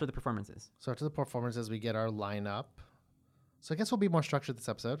happens after the performances? So after the performances, we get our lineup. So I guess we'll be more structured this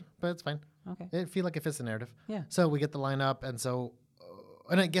episode, but it's fine. Okay. It feel like it fits the narrative. Yeah. So we get the lineup, and so,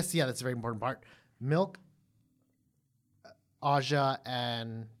 and I guess that's a very important part. Milk, Aja,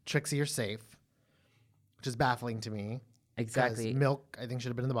 and Trixie are safe, which is baffling to me. Exactly. Milk, I think, should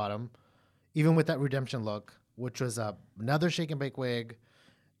have been in the bottom, even with that redemption look, which was another shake and bake wig,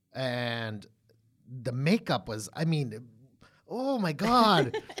 and the makeup was, I mean, oh my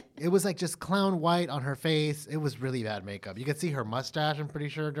God. It was like just clown white on her face. It was really bad makeup. You could see her mustache, I'm pretty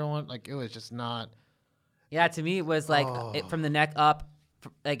sure, going, like, it was just not. Yeah, to me, it was like from the neck up,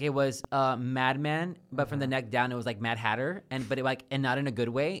 like it was Mad Men, but from the neck down, it was like Mad Hatter, and not in a good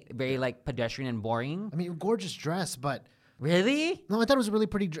way, very like pedestrian and boring. I mean, gorgeous dress, but really, no, I thought it was really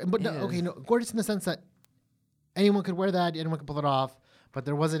pretty. But no, gorgeous in the sense that anyone could wear that, anyone could pull it off, but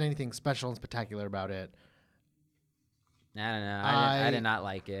there wasn't anything special and spectacular about it. I don't know. I did not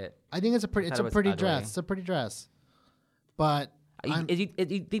like it. I think it's a pretty dress. It's a pretty dress, but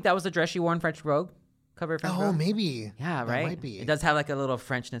you think that was the dress she wore in French Vogue? Cover of French Vogue? Maybe. Yeah, that Right. Might be. It does have like a little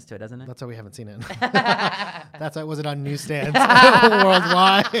Frenchness to it, doesn't it? That's why we haven't seen it. That's why it wasn't on newsstands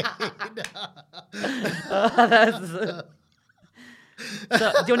worldwide.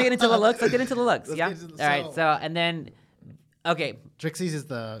 So, do you want to get into the looks? Let's get into the looks. Let's Yeah. get into All right. So, and then, okay. Trixie's is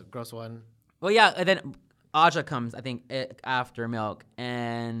the gross one. Well, yeah. And then Aja comes, I think, after Milk,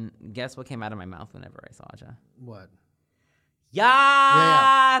 and guess what came out of my mouth whenever I saw Aja? What?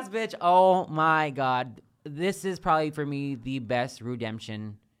 Yes, bitch. Oh my God. This is probably for me the best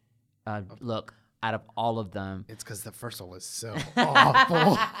redemption look out of all of them. It's because the first one was so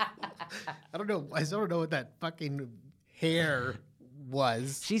awful. I don't know. I still don't know what that fucking hair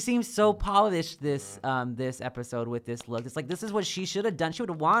was. She seems so polished this episode with this look. It's like this is what she should have done. She would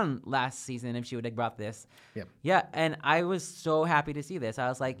have won last season if she would have brought this. Yep. Yeah, and I was so happy to see this. I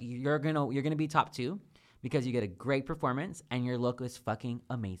was like, you're gonna be top 2. Because you get a great performance and your look is fucking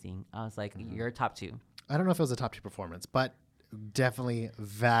amazing. I was like, you're top 2. I don't know if it was a top 2 performance, but definitely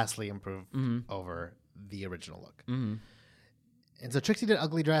vastly improved over the original look. Mm-hmm. And so Trixie did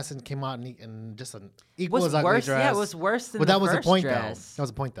ugly dress and came out in just an equal as ugly dress. Yeah, it was worse than that was first the point dress. though. That was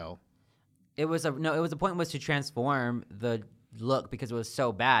the point though. It was the point was to transform the look because it was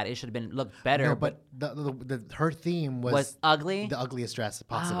so bad. It should have been looked better. No, but her theme was ugly. The ugliest dress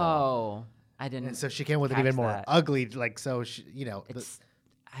possible. Oh. I didn't. And so she came with an even more ugly, like, so she,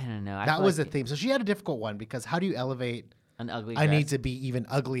 I don't know. That was the theme. So she had a difficult one because how do you elevate an ugly dress? I need to be even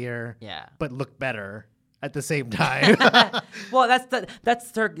uglier, but look better at the same time. Well, that's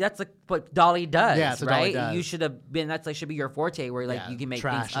what Dolly does, yeah, so right? Dolly does. You should have been. That's like should be your forte, where like you can make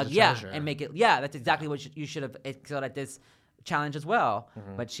trash things, and make it. Yeah, that's exactly what you should have excelled at this challenge as well.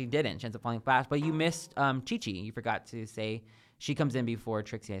 But she didn't. She ends up falling fast. But you missed Chi-Chi. You forgot to say she comes in before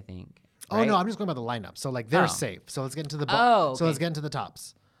Trixie, I think. Right? Oh no, I'm just going by the lineup. So like they're safe. So let's get into the So let's get into the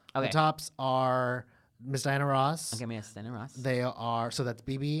tops. Okay. The tops are Miss Diana Ross. Okay, Miss Diana Ross. They are that's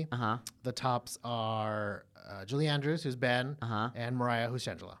BB. The tops are Julie Andrews, who's Ben, and Mariah, who's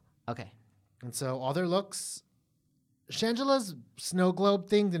Shangela. Okay. And so all their looks, Shangela's snow globe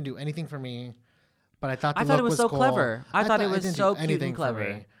thing didn't do anything for me, but I thought it was so cool. Clever. I thought it was so cute and clever.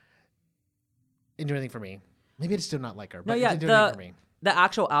 It didn't do anything for me. Maybe I just did not like her. But no, yeah, it didn't do anything for me. The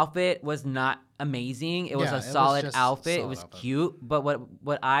actual outfit was not amazing. It was a solid outfit. It was cute. But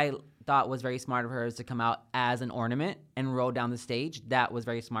what I thought was very smart of her is to come out as an ornament and roll down the stage. That was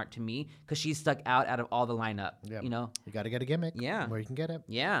very smart to me because she stuck out of all the lineup. Yeah. You know? You got to get a gimmick. Yeah. Where you can get it.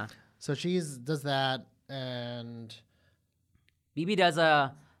 Yeah. So does that, and BB does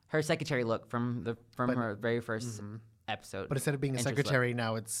her secretary look from her very first episode. but instead of being a Entrance secretary,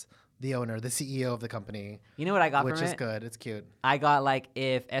 now it's the owner, the CEO of the company. You know what I got which from is it? good. It's cute. I got like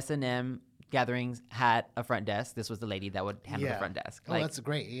if S&M gatherings had a front desk, this was the lady that would handle the front desk. Oh, Like, that's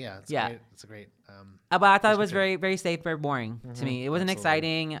great. Yeah, it's Yeah. great. It's a great. but I thought it was very, very safe, very boring to me. It wasn't Absolutely.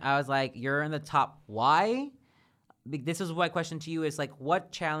 exciting. I was like, you're in the top. Why? This is my question to you: is like,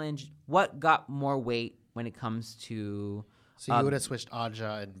 what got more weight when it comes to? So you would have switched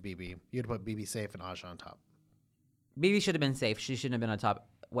Aja and BB. You'd put BB safe and Aja on top. BB should have been safe. She shouldn't have been on top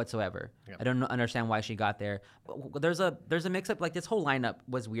whatsoever. Yep. I don't understand why she got there. But there's a mix up. Like this whole lineup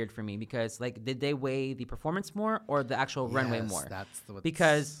was weird for me because like did they weigh the performance more or the actual runway more?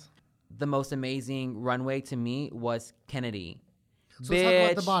 Because the most amazing runway to me was Kennedy. So let's talk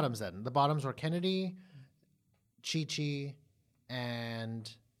about the bottoms then. The bottoms were Kennedy, Chi-Chi, and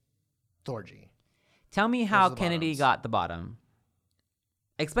Thorgy. Tell me how the Kennedy bottoms. got the bottom.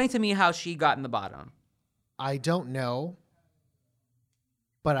 Explain to me how she got in the bottom. I don't know,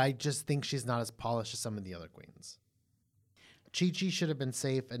 but I just think she's not as polished as some of the other queens. Chi-Chi should have been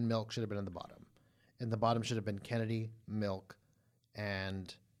safe, and Milk should have been in the bottom. And the bottom should have been Kennedy, Milk,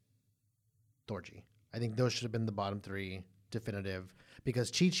 and Thorgy. I think those should have been the bottom three, definitive.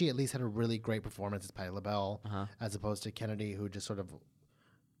 Because Chi-Chi at least had a really great performance as Patti LaBelle, as opposed to Kennedy, who just sort of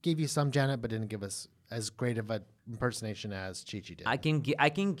gave you some Janet, but didn't give us as great of an impersonation as Chi-Chi did. I can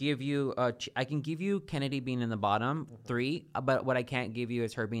give you Kennedy being in the bottom three, but what I can't give you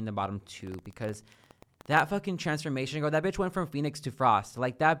is her being in the bottom two because that fucking transformation girl, that bitch went from Phoenix to Frost.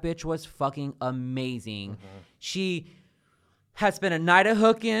 Like that bitch was fucking amazing. She had spent a night of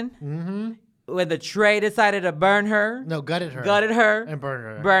hooking when the tray decided to burn her. No, gutted her. And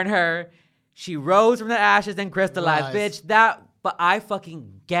burned her. She rose from the ashes and crystallized. Rise. Bitch, but I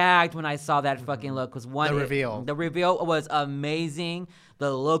fucking gagged when I saw that fucking look. Cause The reveal. The reveal was amazing.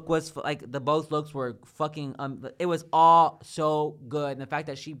 The look was both looks were fucking. It was all so good. And the fact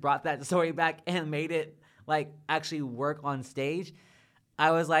that she brought that story back and made it like actually work on stage,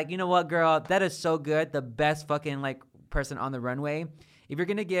 I was like, you know what, girl, that is so good. The best fucking like person on the runway. If you're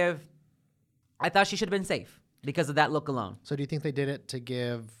gonna give, I thought she should have been safe because of that look alone. So do you think they did it to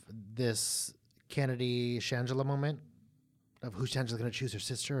give this Kennedy Shangela moment of who Shangela's going to choose, her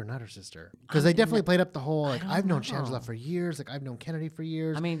sister or not her sister? Because they definitely played up the whole, like, I've known Shangela for years. Like, I've known Kennedy for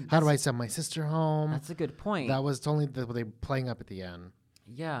years. I mean, how do I send my sister home? That's a good point. That was totally they playing up at the end.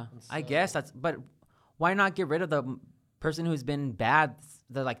 Yeah, I guess but why not get rid of the person who's been bad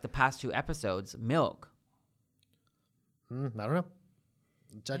the past two episodes, Milk? I don't know.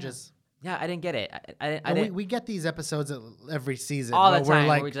 Judges. Yeah, I didn't get it. I And didn't. we get these episodes every season. All the where time,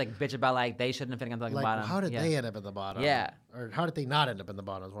 we're where we just like bitch about like they shouldn't have been on the like, bottom. how did they end up at the bottom? Yeah. Or how did they not end up in the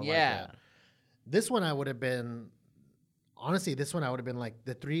bottom? More Yeah. like that. This one I would have been, honestly, I would have been like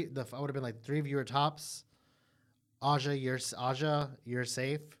I would have been like three of you are tops. Aja, you're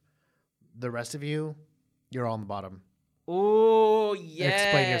safe. The rest of you, you're all on the bottom. Oh yes.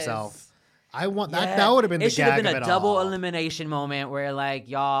 Explain yourself. I want that. Yeah. That would have been the It should have gag been of a it double all. elimination moment where like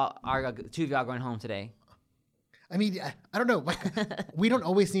two of y'all going home today. I mean, I don't know. Like, we don't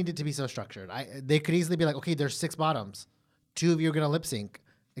always need it to be so structured. They could easily be like, okay, there's 6 bottoms. 2 of you are gonna lip sync.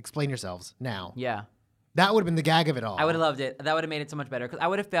 Explain yourselves now. Yeah. That would have been the gag of it all. I would have loved it. That would have made it so much better because I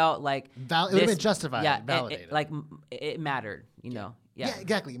would have felt like it would have been justified, Yeah, validated. it mattered. You know. Yeah,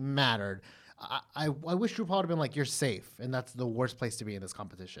 exactly. Mattered. I wish RuPaul would have been like, you're safe, and that's the worst place to be in this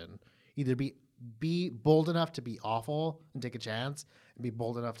competition. Either be bold enough to be awful and take a chance, and be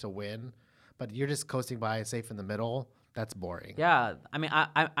bold enough to win, but you're just coasting by, safe in the middle. That's boring. Yeah, I mean,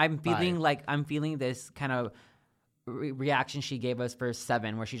 I'm feeling this kind of reaction she gave us for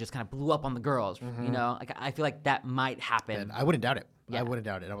 7, where she just kind of blew up on the girls. You know, like I feel like that might happen. And I wouldn't doubt it. Yeah. I wouldn't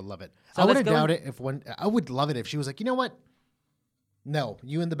doubt it. I would love it. So I let's wouldn't go- doubt it if I would love it if she was like, you know what? No,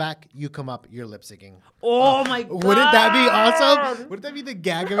 you in the back, you come up, you're lip syncing. Oh my god! Wouldn't that be awesome? Wouldn't that be the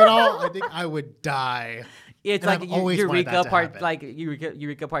gag of it all? I think I would die. It's And like I've always wanted that Eureka to part, happen. like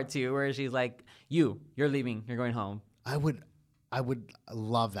Eureka part 2, where she's like, you're leaving, you're going home. I would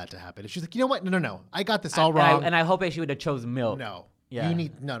love that to happen. If she's like, you know what? No. I got this all wrong. And I hope that she would have chose Milk. No. Yeah. You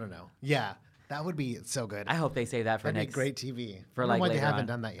need no. Yeah. That would be so good. I hope they say that for That'd next. be great TV. For I don't like know why they later haven't on.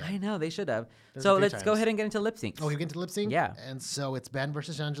 done that yet. I know they should have. There's So a few let's go times. ahead and get into lip syncs. Oh, you get into lip sync? Yeah. And so it's Ben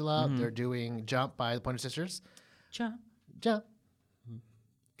versus Angela. They're doing Jump by the Pointer Sisters. Jump. Jump.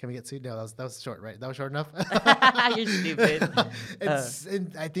 Can we get sued? No, that was short, right? That was short enough. You're stupid.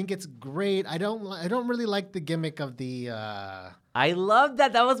 I think it's great. I don't really like the gimmick of the I love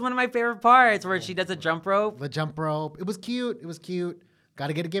that. That was one of my favorite parts where she does a jump rope. the jump rope. It was cute. Got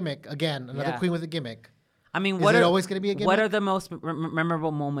to get a gimmick again. Another queen with a gimmick. I mean, Is it always going to be a gimmick? What are the most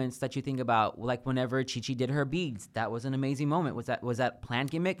memorable moments that you think about? Like whenever Chi-Chi did her beads, that was an amazing moment. Was that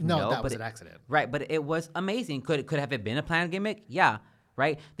planned gimmick? No, that was an accident. Right, but it was amazing. Could have it been a planned gimmick? Yeah,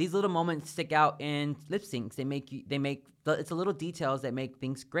 right. These little moments stick out in lip syncs. It's a little details that make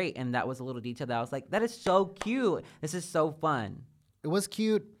things great, and that was a little detail that I was like, that is so cute. This is so fun. It was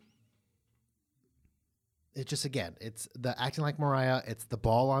cute. It's just, again, it's the acting like Mariah. It's the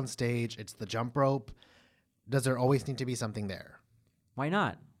ball on stage. It's the jump rope. Does there always need to be something there? Why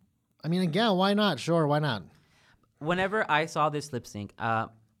not? I mean, again, why not? Sure, why not? Whenever I saw this lip sync,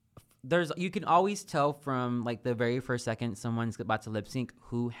 you can always tell from like the very first second someone's about to lip sync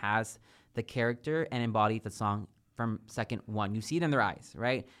who has the character and embodied the song from second one. You see it in their eyes,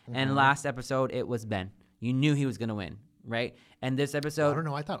 right? Mm-hmm. And last episode, it was Ben. You knew he was going to win, right? And this episode... I don't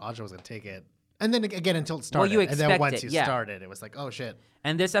know. I thought Aja was going to take it. And then again, until it started. Well, you expect and then once it, you started, it was like, oh, shit.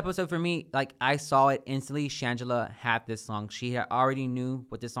 And this episode for me, like, I saw it instantly. Shangela had this song. She had already knew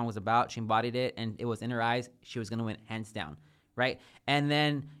what this song was about. She embodied it, and it was in her eyes. She was going to win hands down, right? And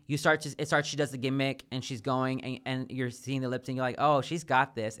then she does the gimmick, and she's going, and you're seeing the lip sync. You're like, oh, she's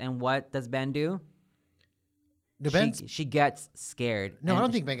got this. And what does Ben do? She gets scared. No, I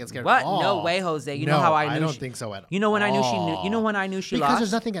don't think Ben gets scared what? at all. No way, Jose. You know how I knew I don't think so at all. You know when I knew she knew. You know when I knew she lost? Because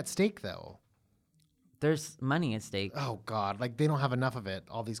there's nothing at stake, though. There's money at stake. Oh God! Like they don't have enough of it.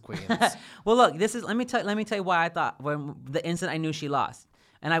 All these queens. Well, look. Let me tell you why I thought when the instant I knew she lost,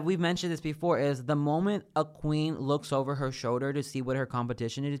 and we've mentioned this before, is the moment a queen looks over her shoulder to see what her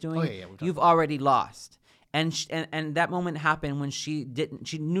competition is doing. You've already lost. And that moment happened when she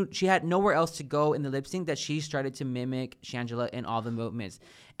knew she had nowhere else to go in the lip sync, that she started to mimic Shangela in all the movements.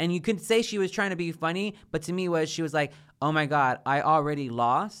 And you could say she was trying to be funny, but to me she was like, oh my God, I already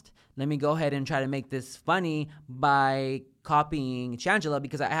lost. Let me go ahead and try to make this funny by copying Shangela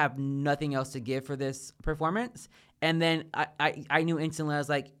because I have nothing else to give for this performance. And then I knew instantly, I was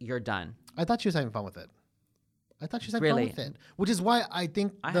like, you're done. I thought she was having fun with it. Fun with it. Which is why I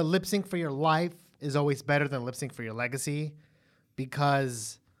think the lip sync for your life is always better than lip sync for your legacy,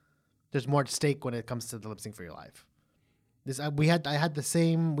 because there's more at stake when it comes to the lip sync for your life. We had the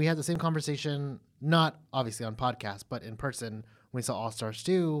same conversation, not obviously on podcast, but in person when we saw All Stars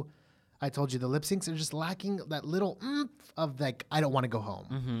 2. I told you the lip syncs are just lacking that little oomph of like, I don't want to go home.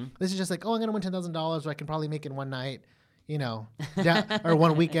 Mm-hmm. This is just like, oh, I'm gonna win $10,000, or I can probably make it one night, or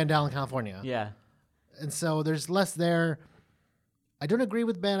one weekend down in California. Yeah. And so there's less there. I don't agree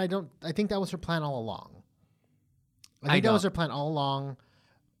with Ben. I think that was her plan all along. I think that was her plan all along.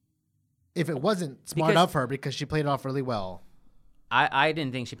 If it wasn't smart of her, because she played it off really well. I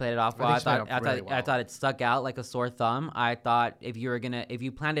didn't think she played it off well. I thought it stuck out like a sore thumb. I thought if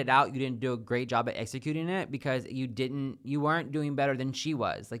you planned it out, you didn't do a great job at executing it, because you weren't doing better than she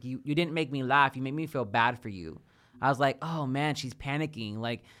was. Like you didn't make me laugh. You made me feel bad for you. I was like, oh man, she's panicking.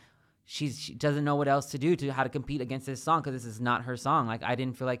 Like she doesn't know what else to do to how to compete against this song, because this is not her song. Like I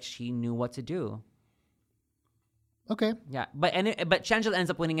didn't feel like she knew what to do. Okay. Yeah, but Shangela ends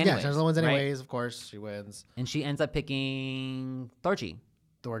up winning anyways. Yeah, Shangela wins anyways. Right? Of course, she wins. And she ends up picking Thorgy.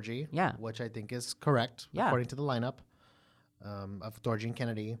 Yeah. Which I think is correct, according to the lineup of Thorgy and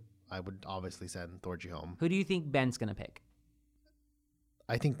Kennedy. I would obviously send Thorgy home. Who do you think Ben's gonna pick?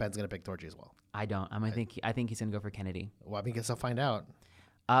 I think Ben's gonna pick Thorgy as well. I don't. I think he's gonna go for Kennedy. Well, I guess I'll find out.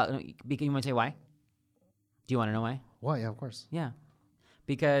 You want to say why? Do you want to know why? Why? Yeah, of course. Yeah,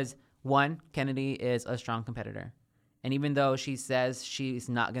 because one, Kennedy is a strong competitor. And even though she says she's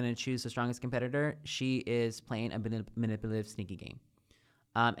not going to choose the strongest competitor, she is playing a manipulative, sneaky game.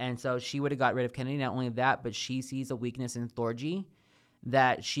 And so she would have got rid of Kennedy. Not only that, but she sees a weakness in Thorgy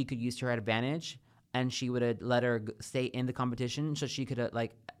that she could use to her advantage. And she would have let her stay in the competition so she could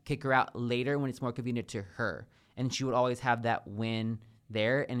kick her out later when it's more convenient to her. And she would always have that win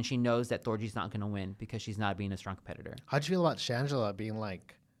there. And she knows that Thorgy's not going to win because she's not being a strong competitor. How'd you feel about Shangela being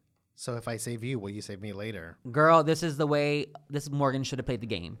like, so if I save you, will you save me later? Girl, this is the way Morgan should have played the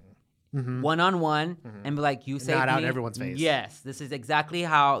game. Mm-hmm. One-on-one, and be like, you saved me. Not out in everyone's face. Yes, this is exactly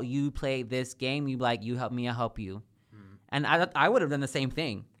how you play this game. You be like, you help me, I help you. And I would have done the same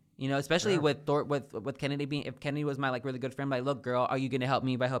thing. Especially with Kennedy being, if Kennedy was my really good friend, like, look, girl, are you going to help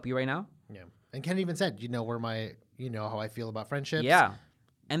me if I help you right now? Yeah. And Kennedy even said, how I feel about friendships. Yeah.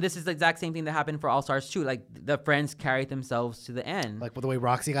 And this is the exact same thing that happened for All Stars 2. Like, the friends carried themselves to the end. Like, with the way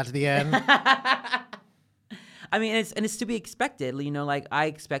Roxy got to the end. I mean, it's to be expected. You know, like I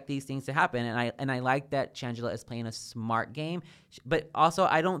expect these things to happen, and I like that Shangela is playing a smart game, but also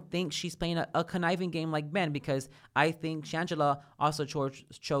I don't think she's playing a conniving game like Ben, because I think Shangela also chose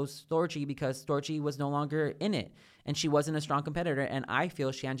Storchi because Storchi was no longer in it, and she wasn't a strong competitor, and I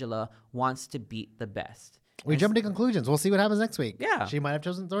feel Shangela wants to beat the best. We jumped to conclusions. We'll see what happens next week. Yeah. She might have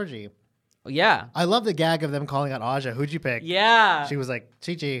chosen Thorgy. Yeah. I love the gag of them calling out Aja. Who'd you pick? Yeah. She was like,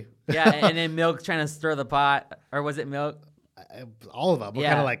 Chi-Chi. Yeah, and then Milk trying to stir the pot. Or was it Milk? All of them. We're Yeah.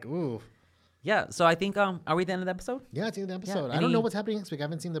 kind of like, ooh. Yeah, so I think, are we at the end of the episode? Yeah, it's the end of the episode. Yeah, I don't know what's happening next week. I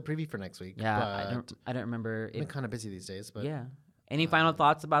haven't seen the preview for next week. Yeah, but I don't remember. I've been kind of busy these days. But Yeah. Any final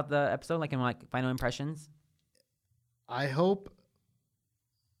thoughts about the episode? Like, final impressions? I hope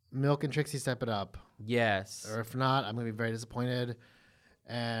Milk and Trixie step it up. Yes. Or if not, I'm going to be very disappointed.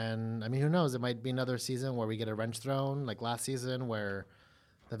 And, I mean, who knows? It might be another season where we get a wrench thrown, like last season where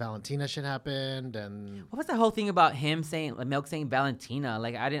the Valentina shit happened. And What was the whole thing about him saying, like, Milk saying Valentina?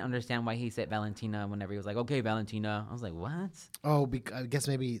 Like, I didn't understand why he said Valentina whenever he was like, okay, Valentina. I was like, what? I guess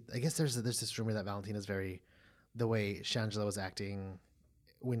there's this rumor that Valentina's very, the way Shangela was acting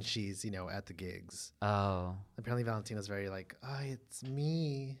when she's, at the gigs. Oh. Apparently Valentina's very like, oh, it's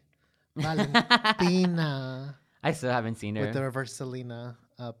me, Valentina. I still haven't seen her. With the reverse Selena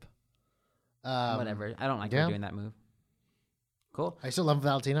up. Whatever. I don't like her doing that move. Cool. I still love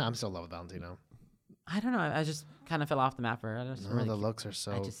Valentina. I'm still in love with Valentina. I don't know. I just kind of fell off the map for her. The looks are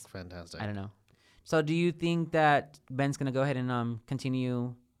so fantastic. I don't know. So do you think that Ben's going to go ahead and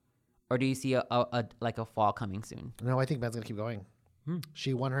continue, or do you see a fall coming soon? No, I think Ben's going to keep going.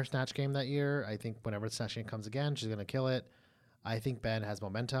 She won her Snatch game that year. I think whenever the Snatch game comes again, she's going to kill it. I think Ben has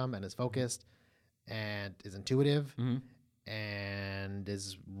momentum and is focused and is intuitive and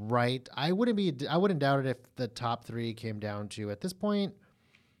is right. I wouldn't doubt it if the top three came down to, at this point,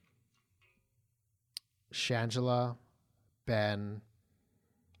 Shangela, Ben,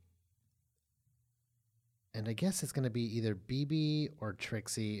 and I guess it's going to be either BB or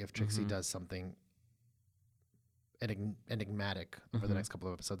Trixie if Trixie does something enigmatic over the next couple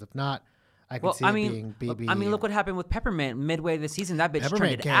of episodes. If not, I could see it being BB. I mean, look what happened with Peppermint midway of the season. That bitch Peppermint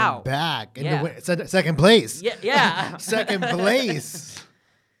turned it came out. back. Yeah. Second place. Yeah. Second place.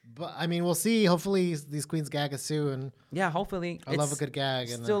 But, I mean, we'll see. Hopefully, these queens gag us soon. Yeah, hopefully. I love a good gag.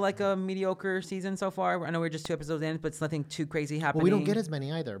 Still like a mediocre season so far. I know we're just 2 episodes in, but it's nothing too crazy happening. Well, we don't get as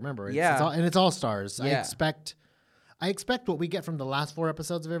many either. Remember, Yeah. It's all stars. Yeah. I expect what we get from the last 4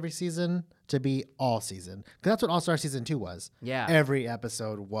 episodes of every season to be all season. Because that's what All Star Season 2 was. Yeah. Every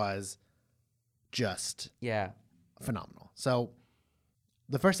episode was just phenomenal. So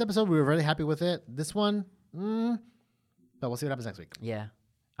the first episode, we were really happy with it. This one, but we'll see what happens next week. Yeah.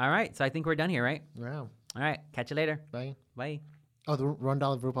 All right. So I think we're done here, right? Yeah. All right. Catch you later. Bye. Bye. Oh, the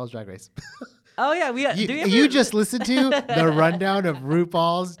rundown of RuPaul's Drag Race. Oh, yeah. You just listened to the rundown of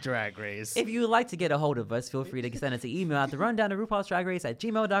RuPaul's Drag Race. If you would like to get a hold of us, feel free to send us an email at the rundown of RuPaul's Drag Race at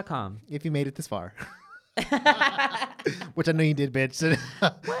gmail.com. If you made it this far. Which I know you did, bitch.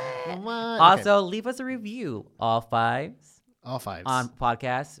 Also, leave us a review. All 5s. All 5s. On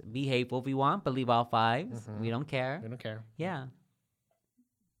podcasts. Be hateful if we want, but leave all 5s. We don't care. We don't care. Yeah.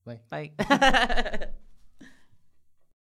 Bye. Bye.